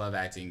always just love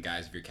acting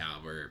guys of your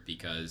caliber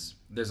because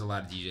there's a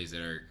lot of DJs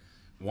that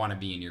want to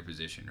be in your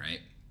position, right?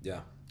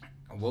 Yeah.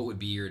 What would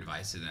be your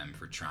advice to them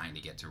for trying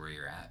to get to where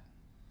you're at?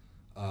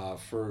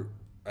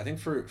 I think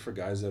for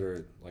guys that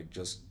are like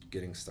just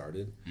getting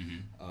started,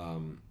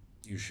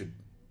 you should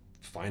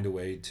find a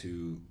way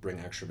to bring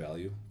extra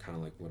value, kind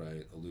of like what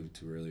I alluded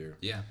to earlier.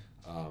 Yeah.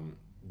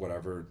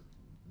 Whatever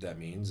that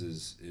means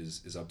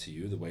is up to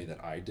you. The way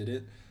that I did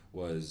it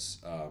was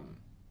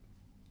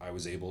I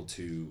was able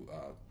to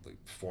like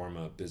form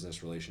a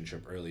business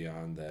relationship early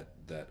on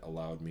that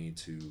allowed me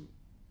to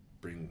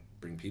bring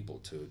people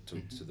to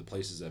the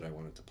places that I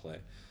wanted to play.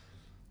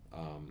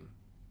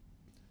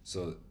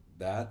 So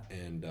that,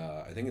 and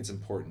I think it's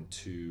important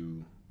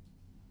to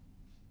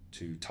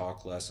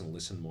talk less and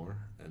listen more,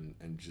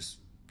 and just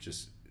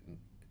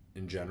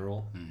in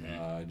general,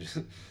 just,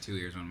 2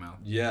 ears, 1 mouth.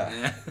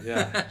 yeah,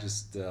 yeah,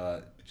 just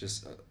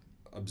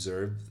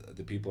observe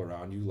the people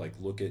around you. Like,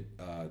 look at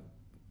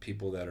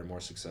people that are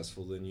more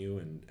successful than you,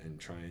 and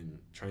try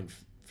and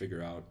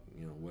figure out,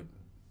 you know, what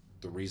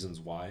the reasons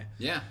why.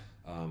 Yeah.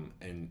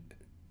 And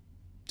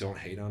don't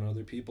hate on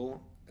other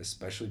people,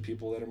 especially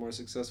people that are more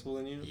successful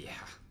than you. Yeah.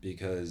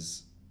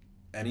 Because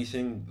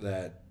anything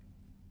that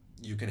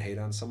you can hate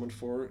on someone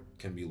for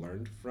can be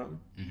learned from.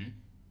 Mm-hmm.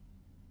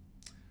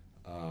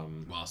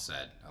 Well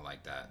said. I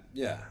like that.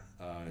 Yeah,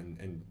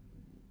 and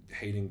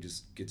hating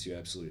just gets you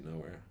absolutely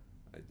nowhere.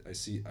 I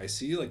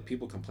see like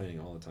people complaining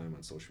all the time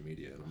on social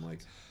media, and I'm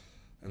like,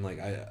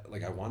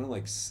 I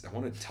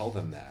want to tell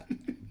them that,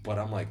 but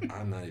I'm like,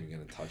 I'm not even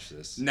gonna touch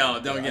this. No,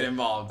 don't get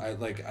involved.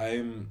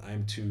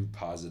 I'm too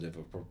positive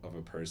of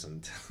a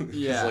person.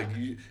 Yeah. Like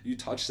you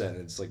touch that,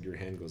 and it's like your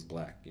hand goes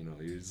black. You know,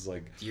 you're just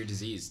like, You're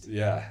diseased.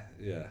 yeah.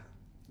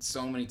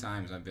 So many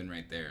times I've been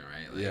right there,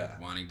 right? Like, Yeah.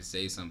 wanting to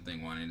say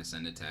something, wanting to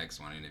send a text,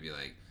 wanting to be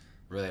like,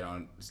 really, I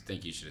don't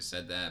think you should have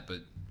said that, but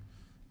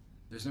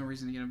there's no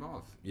reason to get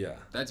involved. Yeah.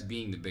 That's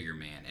being the bigger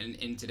man. And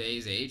in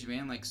today's age,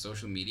 man, like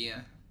social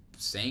media,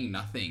 saying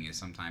nothing is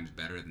sometimes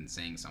better than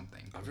saying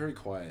something. I'm very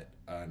quiet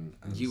on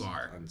You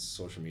are. on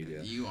social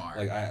media. You are.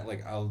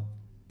 I'll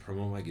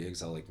promote my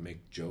gigs. I'll like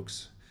make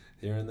jokes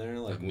here and there,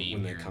 like A meme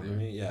when they here and come to there.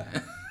 me. Yeah,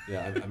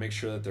 yeah. I make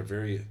sure that they're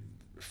very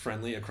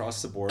friendly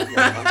across the board. Like,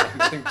 not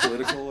nothing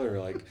political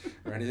or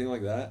anything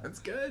like that. That's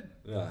good.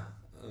 Yeah.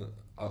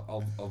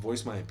 I'll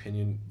voice my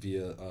opinion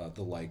via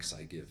the likes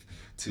I give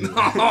to.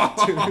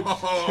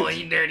 Oh,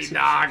 you dirty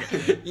dog.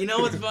 You know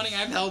what's funny?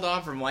 I've held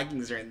off from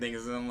liking certain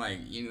things, and I'm like,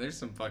 there's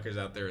some fuckers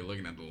out there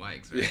looking at the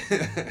likes,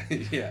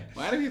 right? Yeah.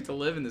 Why do we have to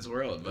live in this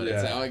world? But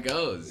it's Yeah. how it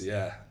goes.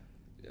 Yeah.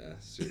 Yeah.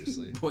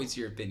 Seriously. Voice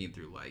your opinion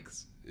through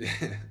likes. Yeah.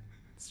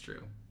 It's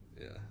true.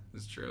 Yeah.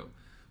 It's true.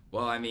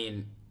 Well, I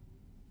mean,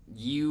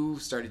 you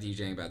started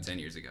DJing about 10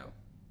 years ago.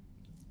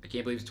 I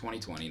can't believe it's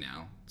 2020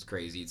 now. It's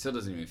crazy. It still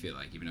doesn't even feel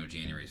like, even though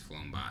January's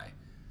flown by.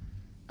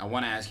 I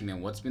want to ask you, man,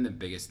 what's been the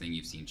biggest thing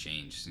you've seen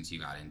change since you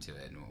got into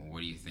it? And what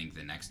do you think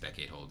the next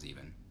decade holds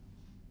even?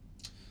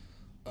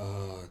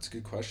 It's a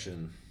good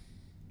question.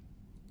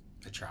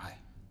 I try.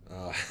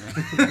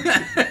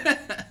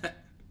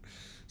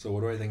 So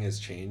what do I think has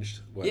changed?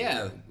 What,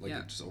 Yeah, like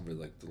yeah. just over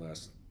like the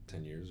last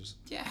 10 years.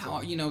 Yeah,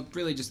 how,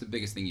 really just the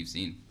biggest thing you've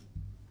seen.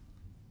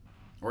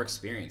 Or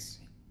experienced.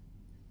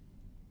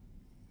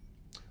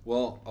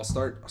 Well, I'll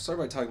start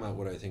by talking about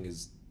what I think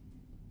is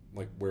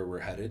like where we're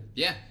headed.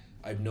 Yeah.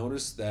 I've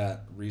noticed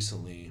that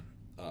recently,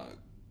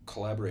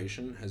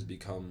 collaboration has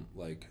become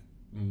like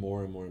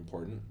more and more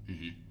important,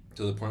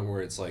 to the point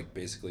where it's like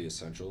basically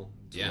essential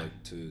to Yeah.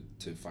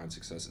 to find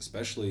success,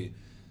 especially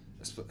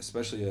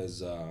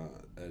as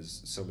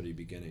somebody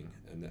beginning.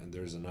 And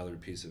there's another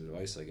piece of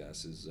advice, I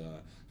guess, is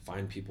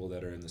find people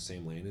that are in the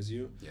same lane as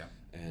you. Yeah.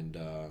 And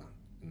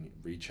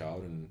reach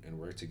out and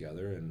work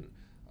together. And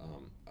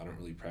I don't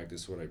really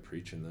practice what I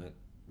preach in that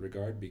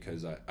regard,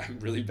 because I'm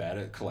really bad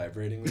at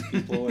collaborating with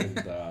people. And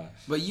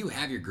But you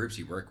have your groups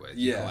you work with.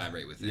 You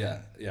collaborate with them.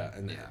 yeah.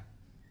 And Yeah.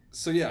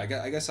 so yeah,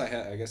 I guess I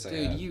have.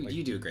 Dude,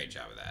 you do a great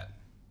job of that.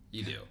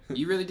 You do.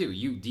 You really do.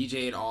 You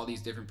DJ at all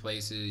these different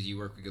places. You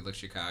work with Good Luck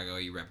Chicago.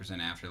 You represent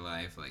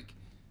Afterlife. Like,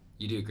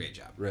 you do a great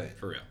job. Right.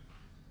 For real.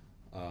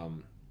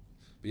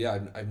 But yeah,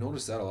 I've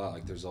noticed that a lot.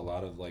 Like, there's a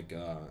lot of like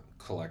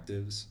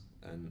collectives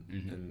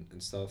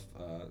and stuff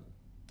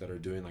that are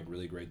doing like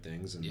really great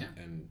things and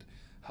and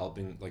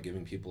helping, like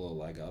giving people a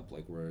leg up,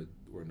 like where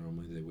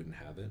normally they wouldn't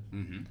have it.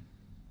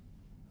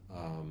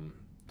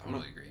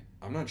 Totally agree.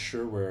 I'm not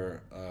sure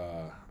where.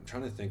 I'm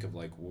trying to think of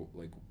like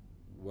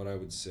what I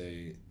would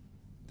say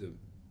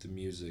the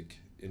music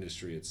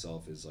industry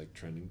itself is like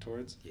trending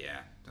towards. Yeah.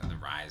 The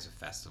rise of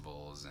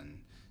festivals and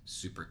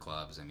super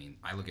clubs. I mean,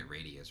 I look at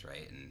Radius,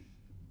 right? And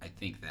I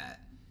think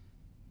that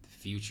the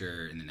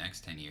future in the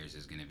next 10 years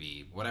is going to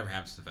be whatever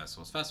happens to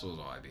festivals. Festivals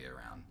will always be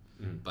around.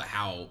 But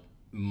how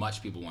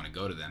much people want to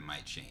go to them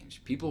might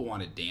change. People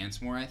want to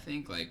dance more, I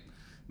think. Like,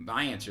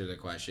 my answer to the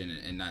question,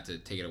 and not to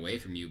take it away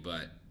from you,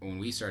 but when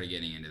we started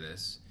getting into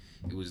this,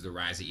 it was the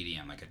rise of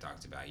EDM, like I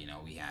talked about.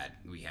 We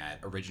had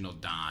original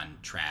Dawn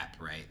trap,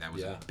 right? That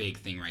was a big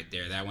thing right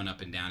there. That went up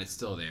and down. It's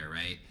still there,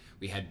 right?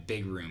 We had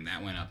Big Room,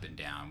 that went up and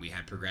down. We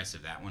had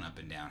Progressive, that went up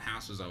and down.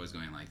 House was always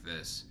going like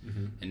this.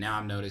 And now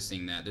I'm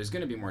noticing that there's going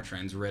to be more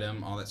trends,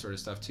 rhythm, all that sort of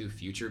stuff too.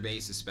 Future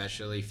bass,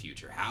 especially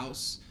future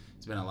house.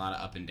 It's been a lot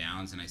of up and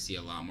downs, and I see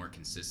a lot more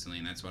consistently,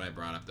 and that's what I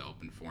brought up the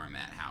open forum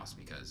at House,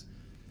 because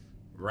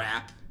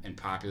rap and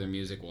popular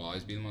music will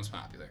always be the most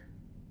popular,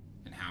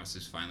 and House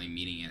is finally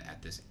meeting it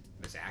at this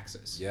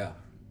axis. Yeah.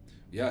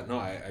 Yeah, no,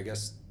 I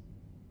guess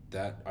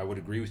that I would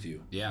agree with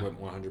you. Yeah.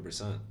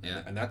 100%.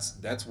 Yeah. And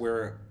that's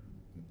where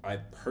I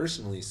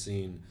personally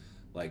seen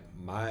like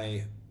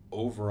my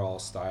overall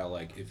style,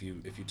 like if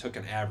you took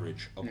an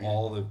average of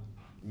all the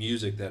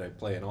music that I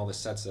play and all the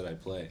sets that I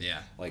play,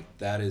 like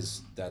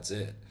that's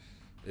it.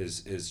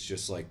 Is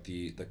just like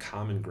the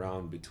common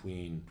ground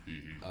between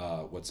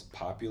what's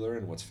popular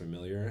and what's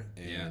familiar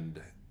and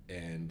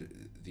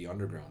the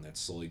underground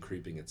that's slowly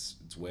creeping its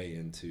way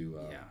into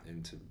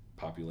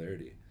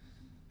popularity.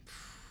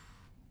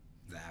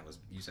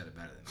 You said it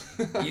better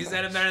than me. You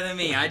said it better than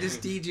me. I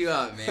just teed you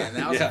up, man.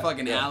 That was a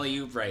fucking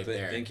alley-oop right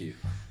there. Thank you.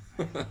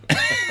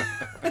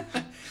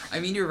 I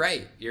mean, you're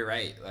right. You're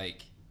right.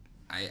 Like,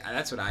 I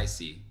that's what I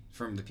see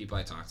from the people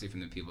I talk to, from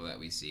the people that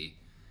we see.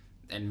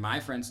 And my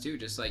friends, too,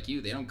 just like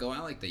you, they don't go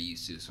out like they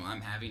used to. So I'm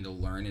having to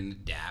learn and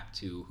adapt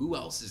to who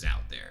else is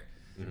out there.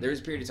 There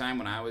was a period of time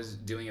when I was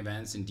doing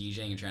events and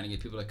DJing and trying to get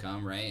people to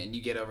come, right? And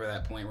you get over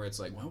that point where it's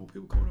like, why will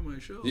people come to my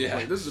show? Yeah.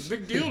 Like, this is a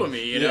big deal to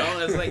me, you know?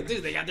 And it's like,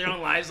 dude, they got their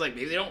own lives. Like,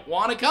 maybe they don't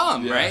want to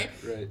come, right?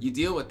 You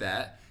deal with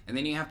that. And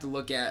then you have to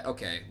look at,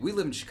 okay, we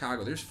live in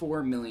Chicago. There's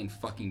 4 million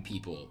fucking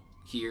people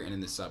here and in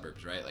the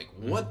suburbs, right? Like,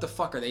 what the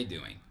fuck are they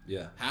doing?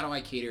 Yeah. How do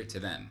I cater to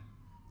them?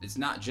 It's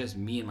not just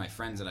me and my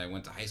friends that I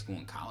went to high school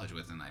and college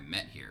with and I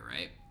met here,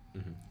 right?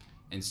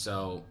 And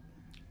so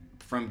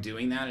from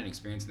doing that and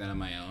experiencing that on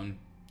my own,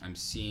 I'm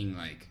seeing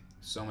like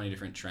so many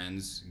different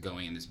trends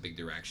going in this big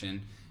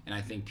direction. And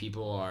I think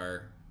people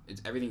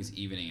everything's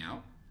evening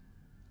out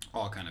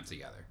all kind of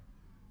together.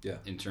 Yeah.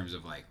 In terms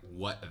of like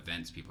what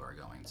events people are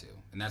going to.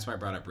 And that's why I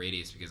brought up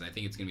Radius, because I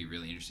think it's going to be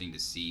really interesting to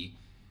see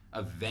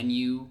a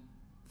venue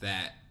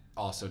that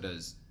also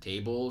does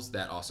tables,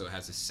 that also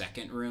has a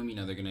second room. You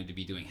know, they're going to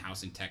be doing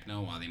house and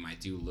techno while they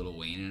might do Lil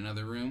Wayne in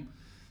another room.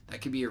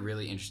 That could be a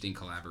really interesting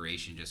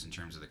collaboration just in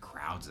terms of the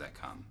crowds that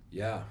come.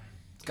 Yeah.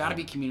 It's got to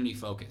be community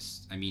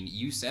focused. I mean,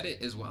 you said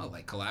it as well,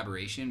 like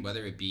collaboration,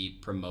 whether it be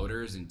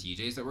promoters and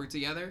DJs that work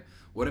together.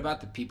 What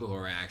about the people who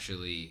are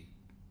actually,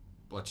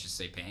 let's just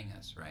say, paying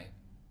us, right?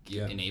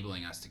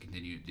 Enabling us to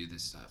continue to do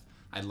this stuff.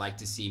 I'd like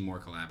to see more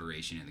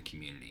collaboration in the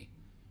community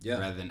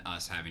rather than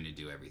us having to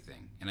do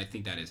everything. And I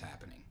think that is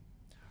happening.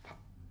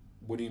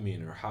 What do you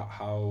mean? Or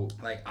how?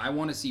 Like, I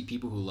want to see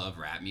people who love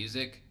rap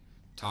music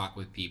talk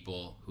with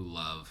people who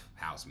love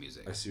house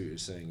music. I see what you're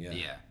saying, yeah.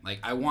 Yeah. Like,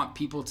 I want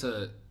people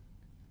to,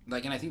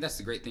 like, and I think that's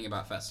the great thing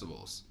about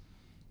festivals,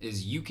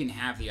 is you can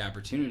have the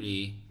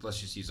opportunity, let's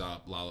just use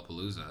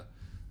Lollapalooza.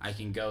 I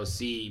can go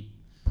see,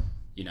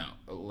 you know,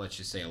 let's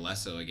just say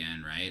Alesso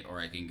again, right? Or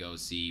I can go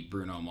see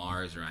Bruno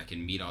Mars, or I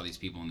can meet all these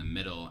people in the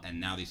middle, and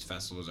now these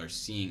festivals are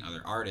seeing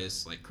other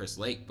artists, like Chris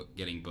Lake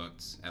getting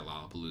booked at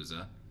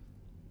Lollapalooza.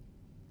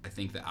 I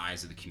think the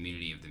eyes of the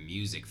community of the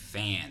music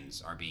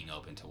fans are being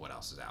open to what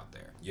else is out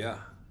there. Yeah,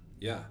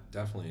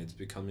 definitely. It's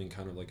becoming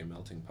kind of like a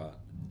melting pot.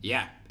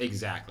 Yeah,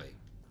 exactly.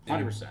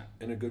 100%.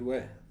 In a good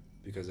way,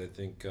 because I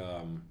think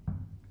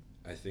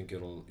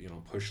it'll, you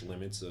know, push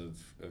limits of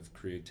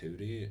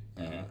creativity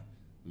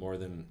more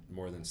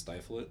than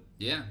stifle it.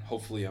 Yeah.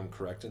 Hopefully I'm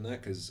correct in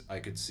that, because I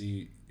could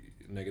see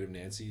Negative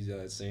Nancy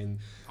saying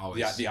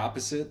always the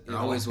opposite. There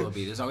always will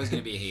be. There's always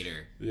going to be a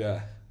hater.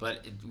 Yeah.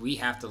 But we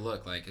have to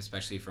look, like,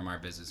 especially from our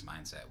business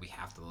mindset, we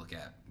have to look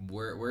at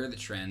where are the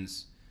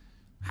trends,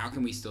 how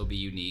can we still be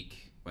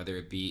unique, whether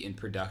it be in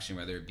production,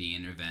 whether it be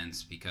in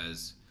events,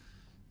 because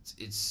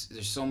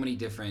there's so many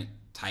different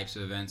types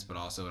of events, but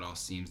also it all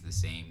seems the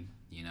same,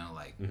 you know,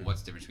 like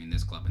what's the difference between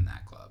this club and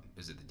that club?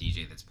 Is it the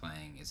DJ that's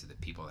playing? Is it the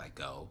people that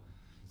go?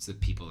 It's the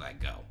people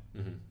that go,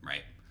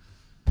 right?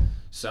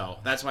 So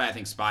that's why I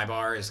think Spy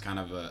Bar is kind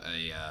of a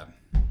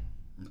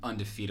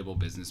undefeatable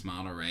business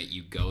model, right?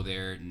 You go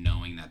there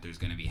knowing that there's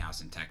going to be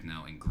house and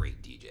techno and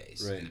great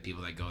DJs, right. And the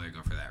people that go there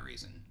go for that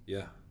reason.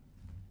 Yeah.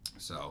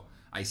 So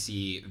I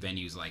see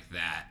venues like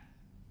that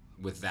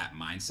with that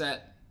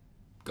mindset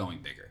going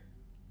bigger.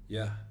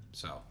 Yeah.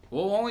 So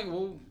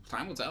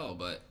time will tell,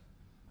 but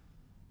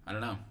I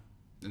don't know.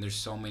 And there's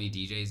so many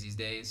DJs these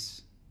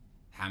days.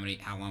 How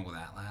long will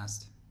that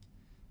last?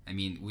 I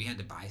mean, we had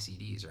to buy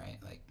CDs, right?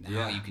 Like,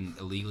 now you can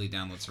illegally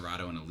download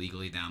Serato and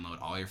illegally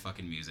download all your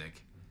fucking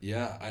music.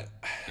 Yeah.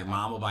 Your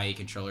mom will buy you a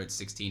controller at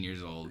 16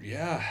 years old.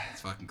 Yeah. It's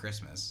fucking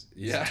Christmas.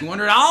 Yeah. It's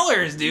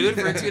 $200, dude,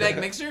 for a 2-deck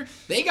mixer.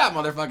 They got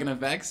motherfucking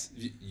effects.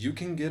 You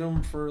can get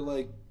them for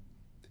like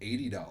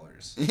 $80.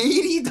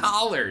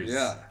 $80.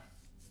 Yeah.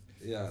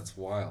 Yeah, it's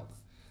wild.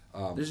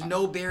 There's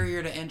no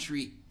barrier to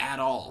entry at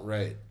all.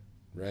 Right.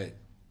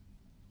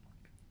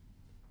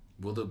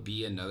 Will there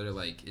be another,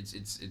 like,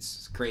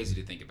 it's crazy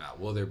to think about.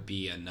 Will there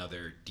be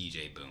another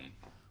DJ boom?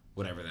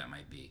 Whatever that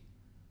might be.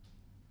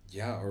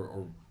 Yeah,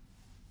 or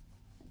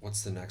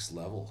what's the next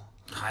level?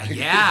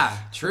 Yeah,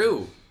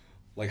 true.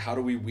 Like, how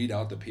do we weed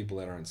out the people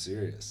that aren't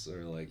serious?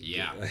 Or like,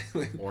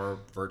 or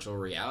virtual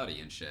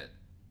reality and shit.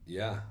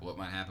 Yeah. What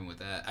might happen with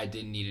that? I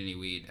didn't need any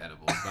weed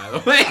edibles, by the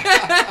way.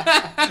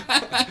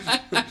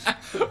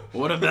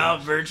 What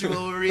about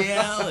virtual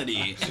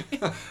reality?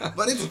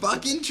 But it's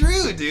fucking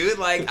true, dude.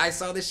 Like, I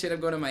saw this shit. I'm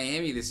going to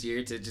Miami this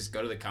year to just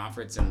go to the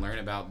conference and learn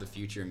about the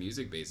future of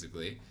music,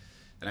 basically.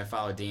 And I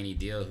follow Danny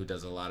Deal, who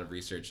does a lot of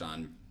research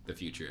on the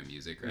future of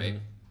music, right?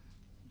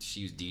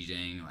 She was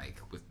DJing like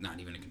with not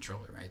even a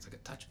controller, right? It's like a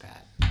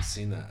touchpad. I've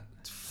seen that.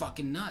 It's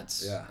fucking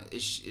nuts. Yeah.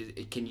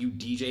 Can you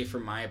DJ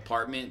from my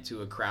apartment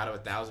to a crowd of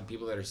 1,000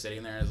 people that are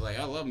sitting there and it's like,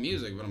 I love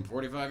music, but I'm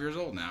 45 years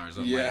old now or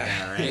something like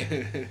that,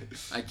 right?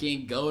 I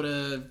can't go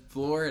to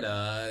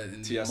Florida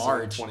in TSR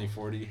March.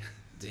 2040.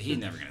 He's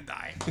never going to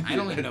die. I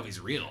don't even know if he's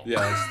real.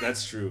 Yeah,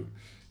 that's true.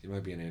 He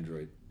might be an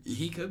android.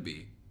 He could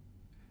be.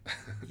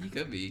 He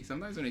could be.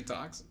 Sometimes when he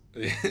talks.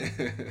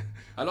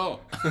 Hello.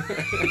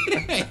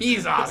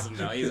 He's awesome,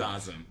 though. He's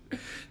awesome.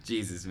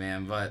 Jesus,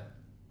 man. But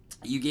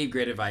you gave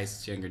great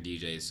advice to younger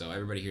DJs, so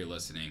everybody here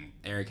listening,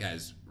 Eric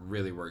has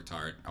really worked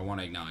hard. I want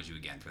to acknowledge you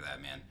again for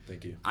that, man.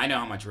 Thank you. I know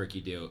how much work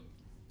you do.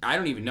 I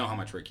don't even know how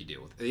much work you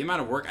do. The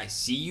amount of work I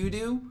see you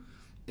do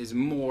is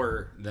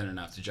more than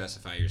enough to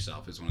justify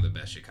yourself as one of the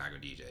best Chicago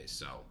DJs.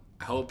 So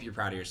I hope you're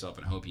proud of yourself,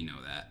 and I hope you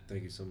know that.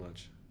 Thank you so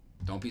much.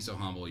 Don't be so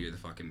humble. You're the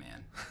fucking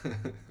man.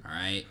 All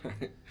right?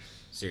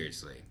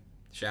 Seriously.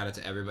 Shout out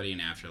to everybody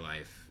in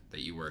Afterlife that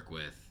you work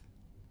with.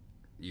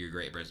 You're a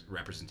great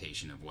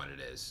representation of what it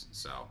is.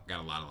 So,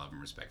 got a lot of love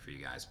and respect for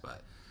you guys.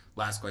 But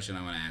last question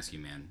I want to ask you,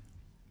 man.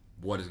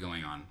 What is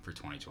going on for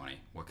 2020?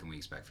 What can we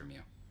expect from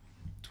you?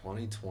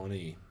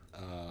 2020.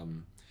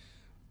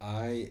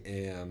 I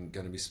am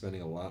going to be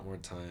spending a lot more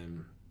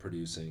time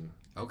producing.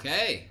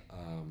 Okay.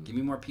 Give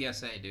me more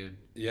PSA, dude.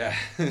 Yeah.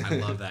 I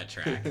love that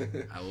track.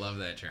 I love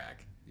that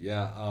track.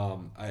 Yeah.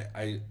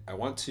 I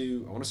want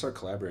to start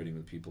collaborating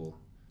with people.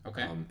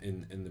 Okay.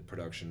 In the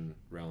production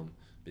realm,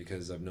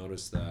 because I've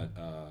noticed that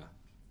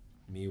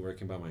me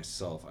working by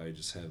myself, I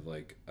just have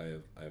like I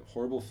have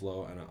horrible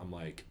flow, and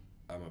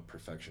I'm a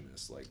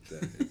perfectionist. Like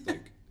that.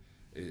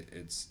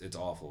 It's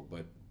awful.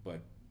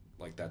 But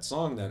like that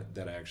song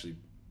that I actually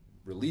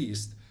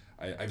released,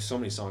 I have so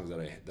many songs that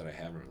I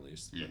haven't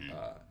released. Mm-hmm.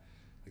 But,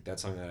 like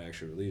that song that I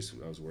actually released,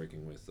 I was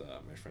working with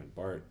my friend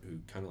Bart, who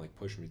kind of like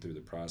pushed me through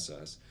the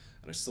process,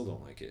 and I still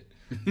don't like it,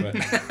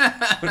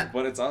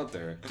 but it's out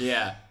there.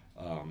 Yeah.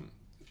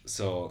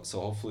 So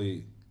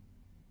hopefully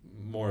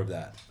more of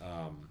that.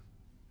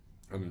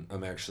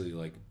 I'm actually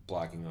like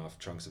blocking off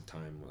chunks of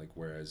time, like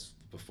whereas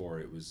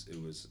before it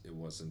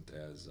wasn't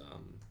as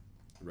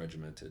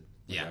regimented.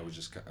 Like Yeah.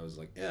 I was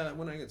like, yeah,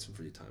 when I get some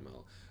free time,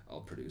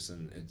 I'll produce,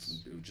 and it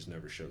just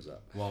never shows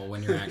up. Well,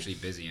 when you're actually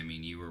busy, I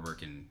mean,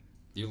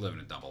 you're living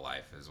a double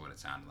life, is what it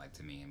sounded like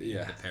to me. I mean,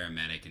 Yeah. the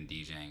paramedic and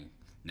DJing.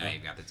 Now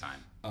you've got the time.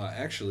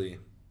 Actually,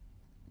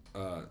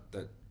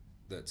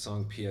 that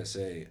song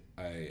PSA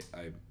I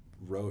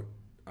wrote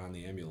on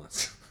the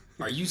ambulance.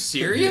 Are you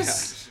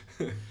serious?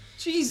 Yeah.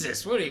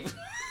 Jesus, what are you...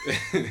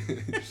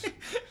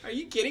 Are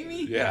you kidding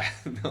me? Yeah.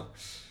 No.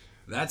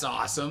 That's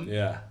awesome.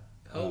 Yeah.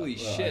 Holy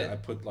shit. I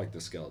put like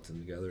the skeleton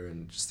together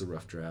and just the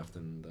rough draft,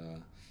 and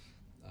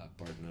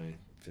Bart and I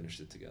finished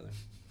it together.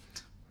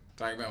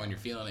 Talking about when you're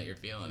feeling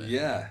it.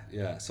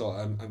 Yeah. So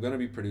I'm gonna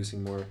be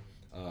producing more.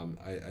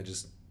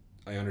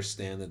 I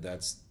understand that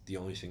that's the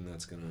only thing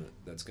that's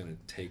gonna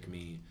take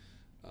me,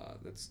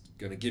 that's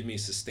gonna give me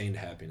sustained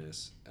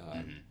happiness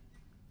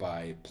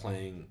by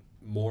playing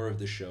more of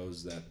the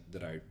shows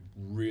that I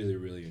really,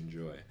 really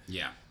enjoy.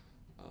 Yeah.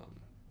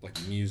 Like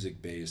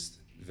music-based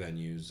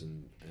venues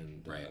and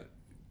Right.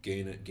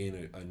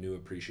 Gain a new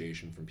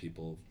appreciation from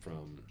people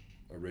from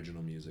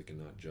original music and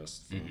not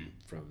just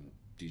from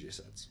DJ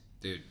sets.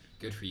 Dude,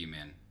 good for you,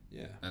 man.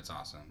 Yeah. That's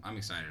awesome. I'm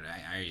excited.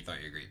 I already thought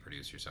you're a great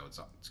producer, so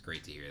it's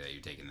great to hear that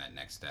you're taking that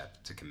next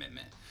step to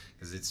commitment.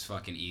 Because it's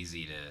fucking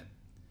easy to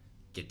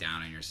get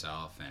down on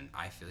yourself, and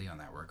I feel you on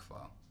that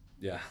workflow.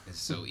 Yeah. It's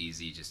so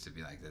easy just to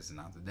be like, this is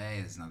not the day,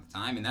 this is not the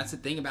time. And that's the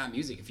thing about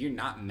music. If you're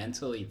not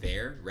mentally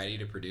there, ready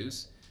to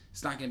produce,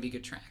 it's not going to be a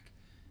good track.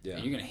 Yeah.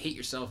 And you're going to hate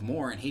yourself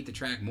more and hate the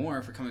track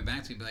more for coming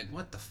back to it and be like,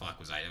 what the fuck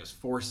was I? I was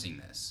forcing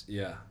this.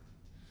 Yeah.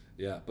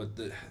 Yeah. But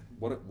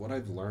what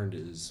I've learned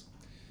is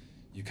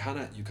you kind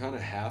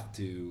of have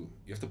to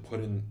put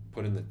in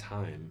the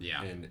time.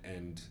 Yeah.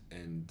 And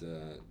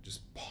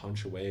just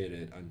punch away at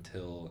it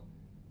until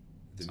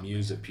the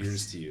muse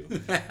appears to you.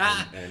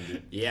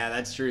 and yeah,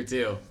 that's true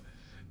too.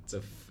 It's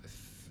a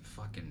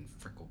fucking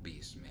frickle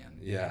beast, man.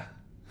 Yeah.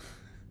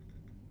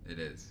 It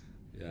is.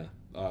 Yeah.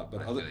 But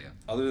I feel you.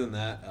 other than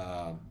that,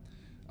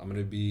 I'm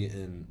gonna be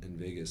in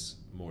Vegas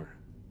more.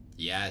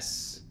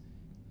 Yes.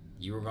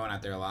 You were going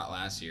out there a lot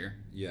last year.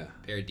 Yeah.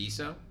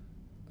 Paradiso?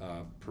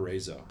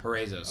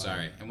 Paraiso.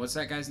 Sorry. And what's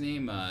that guy's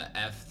name?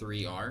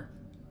 F3R?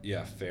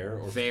 Yeah, Fair.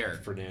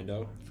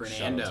 Fernando.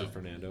 Shout out to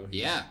Fernando.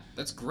 Yeah,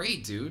 that's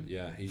great, dude.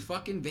 Yeah, he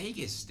fucking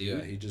Vegas, dude.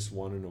 Yeah, he just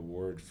won an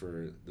award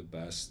for the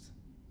best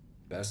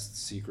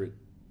secret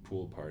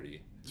pool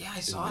party. Yeah, I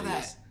saw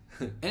that.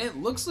 And it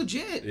looks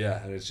legit.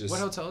 Yeah, and it's just... What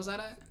hotel is that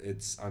at?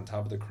 It's on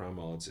top of the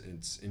Cromwell.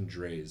 It's in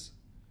Dre's.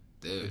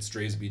 Dude. It's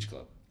Dre's Beach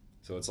Club.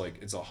 So it's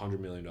like, it's $100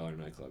 million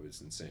nightclub.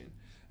 It's insane.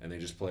 And they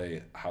just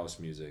play house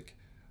music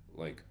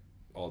like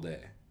all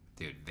day.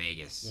 Dude,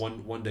 Vegas.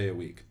 One day a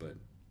week, but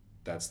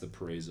that's the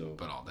Paraiso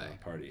But all day.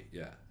 Party.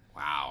 Yeah.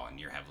 Wow, and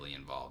you're heavily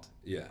involved.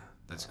 Yeah.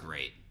 That's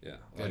great. Yeah.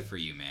 Good for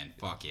you, man.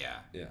 Fuck yeah.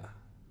 Yeah.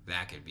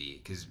 that could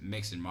be, because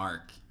Mix and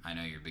Mark, I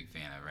know you're a big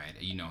fan of, right?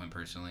 You know him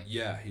personally?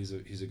 Yeah, he's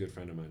a good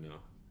friend of mine now.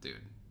 Dude,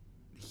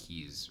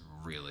 he's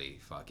really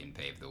fucking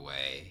paved the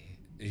way.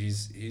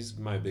 He's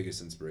my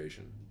biggest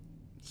inspiration.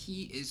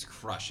 He is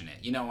crushing it.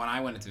 You know, when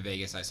I went into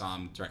Vegas, I saw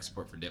him direct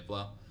support for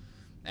Diplo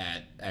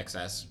at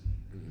XS.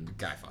 The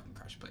guy fucking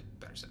crushed, played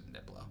better set than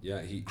Diplo.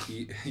 Yeah, he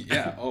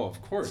yeah, oh,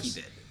 of course.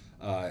 He did.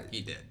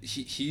 He did.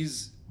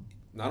 He's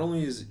not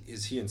only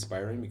is he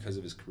inspiring because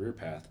of his career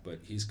path, but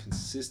he's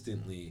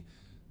consistently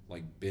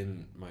like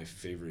been my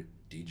favorite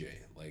DJ.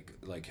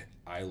 Like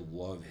I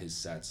love his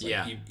sets. Like,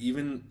 Yeah.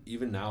 Even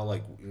now,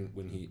 like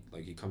when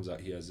he comes out,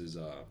 he has his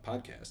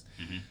podcast.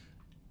 Mm-hmm.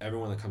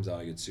 Everyone that comes out,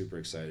 I get super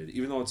excited.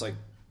 Even though it's like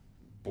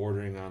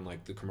bordering on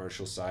like the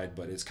commercial side,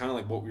 but it's kind of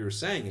like what we were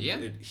saying. Yeah.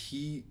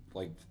 He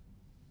like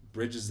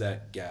bridges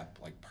that gap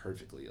like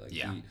perfectly. Like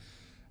Yeah.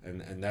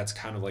 and that's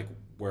kind of like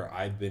where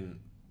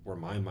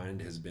my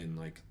mind has been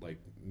like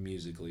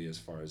musically, as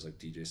far as like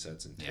DJ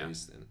sets and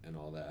taste and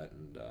all that.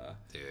 And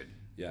Dude.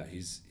 yeah,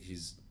 he's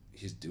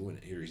doing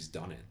it here. He's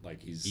done it.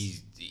 Like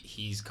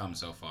he's come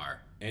so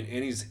far. And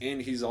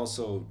he's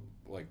also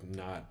like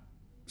not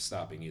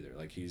stopping either.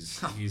 Like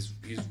he's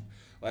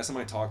last time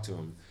I talked to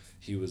him,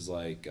 he was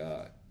like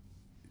I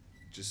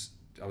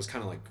was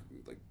kind of like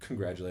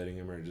congratulating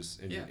him, or and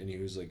he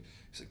was like,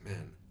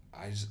 man,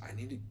 I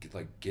need to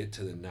get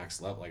to the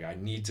next level. Like I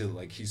need to,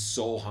 like, he's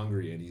so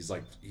hungry, and he's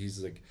like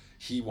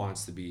he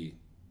wants to be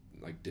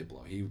like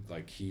Diplo.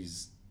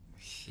 He's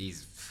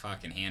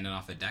fucking handing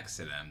off the decks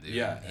to them, dude.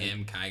 Yeah.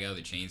 Him, Kygo,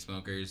 the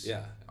Chainsmokers,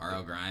 Yeah.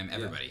 R.L. Grime,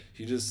 everybody.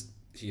 Yeah.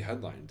 He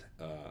headlined.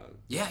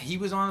 Yeah, he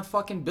was on a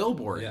fucking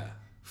billboard. Yeah.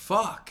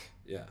 Fuck.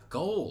 Yeah.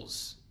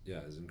 Goals. Yeah,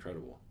 it's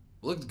incredible.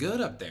 Looked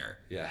good up there.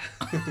 Yeah.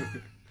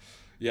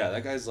 Yeah,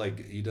 that guy's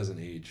like, he doesn't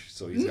age,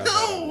 so he's got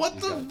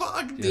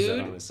fuck, he dude? has that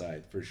on his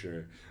side for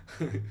sure.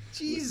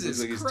 Jesus Looks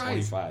like he's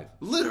Christ. 25.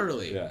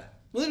 Literally. Yeah.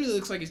 Literally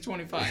looks like he's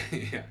 25.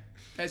 Yeah.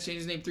 Guy's changed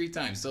his name 3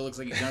 times. Still looks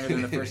like he's younger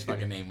than the first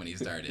fucking name when he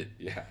started.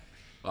 Yeah.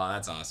 Well,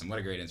 that's awesome. What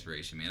a great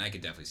inspiration, man. I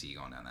could definitely see you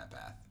going down that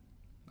path.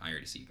 I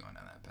already see you going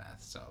down that path.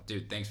 So,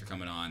 dude, thanks for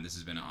coming on. This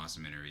has been an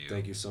awesome interview.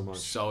 Thank you so much.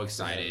 So for having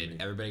excited. me.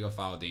 Everybody go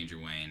follow Danger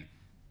Wayne.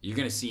 You're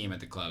going to see him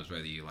at the clubs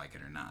whether you like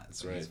it or not.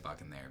 So right. he's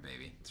fucking there,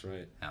 baby. That's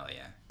right. Hell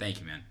yeah.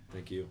 Thank you, man.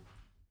 Thank you.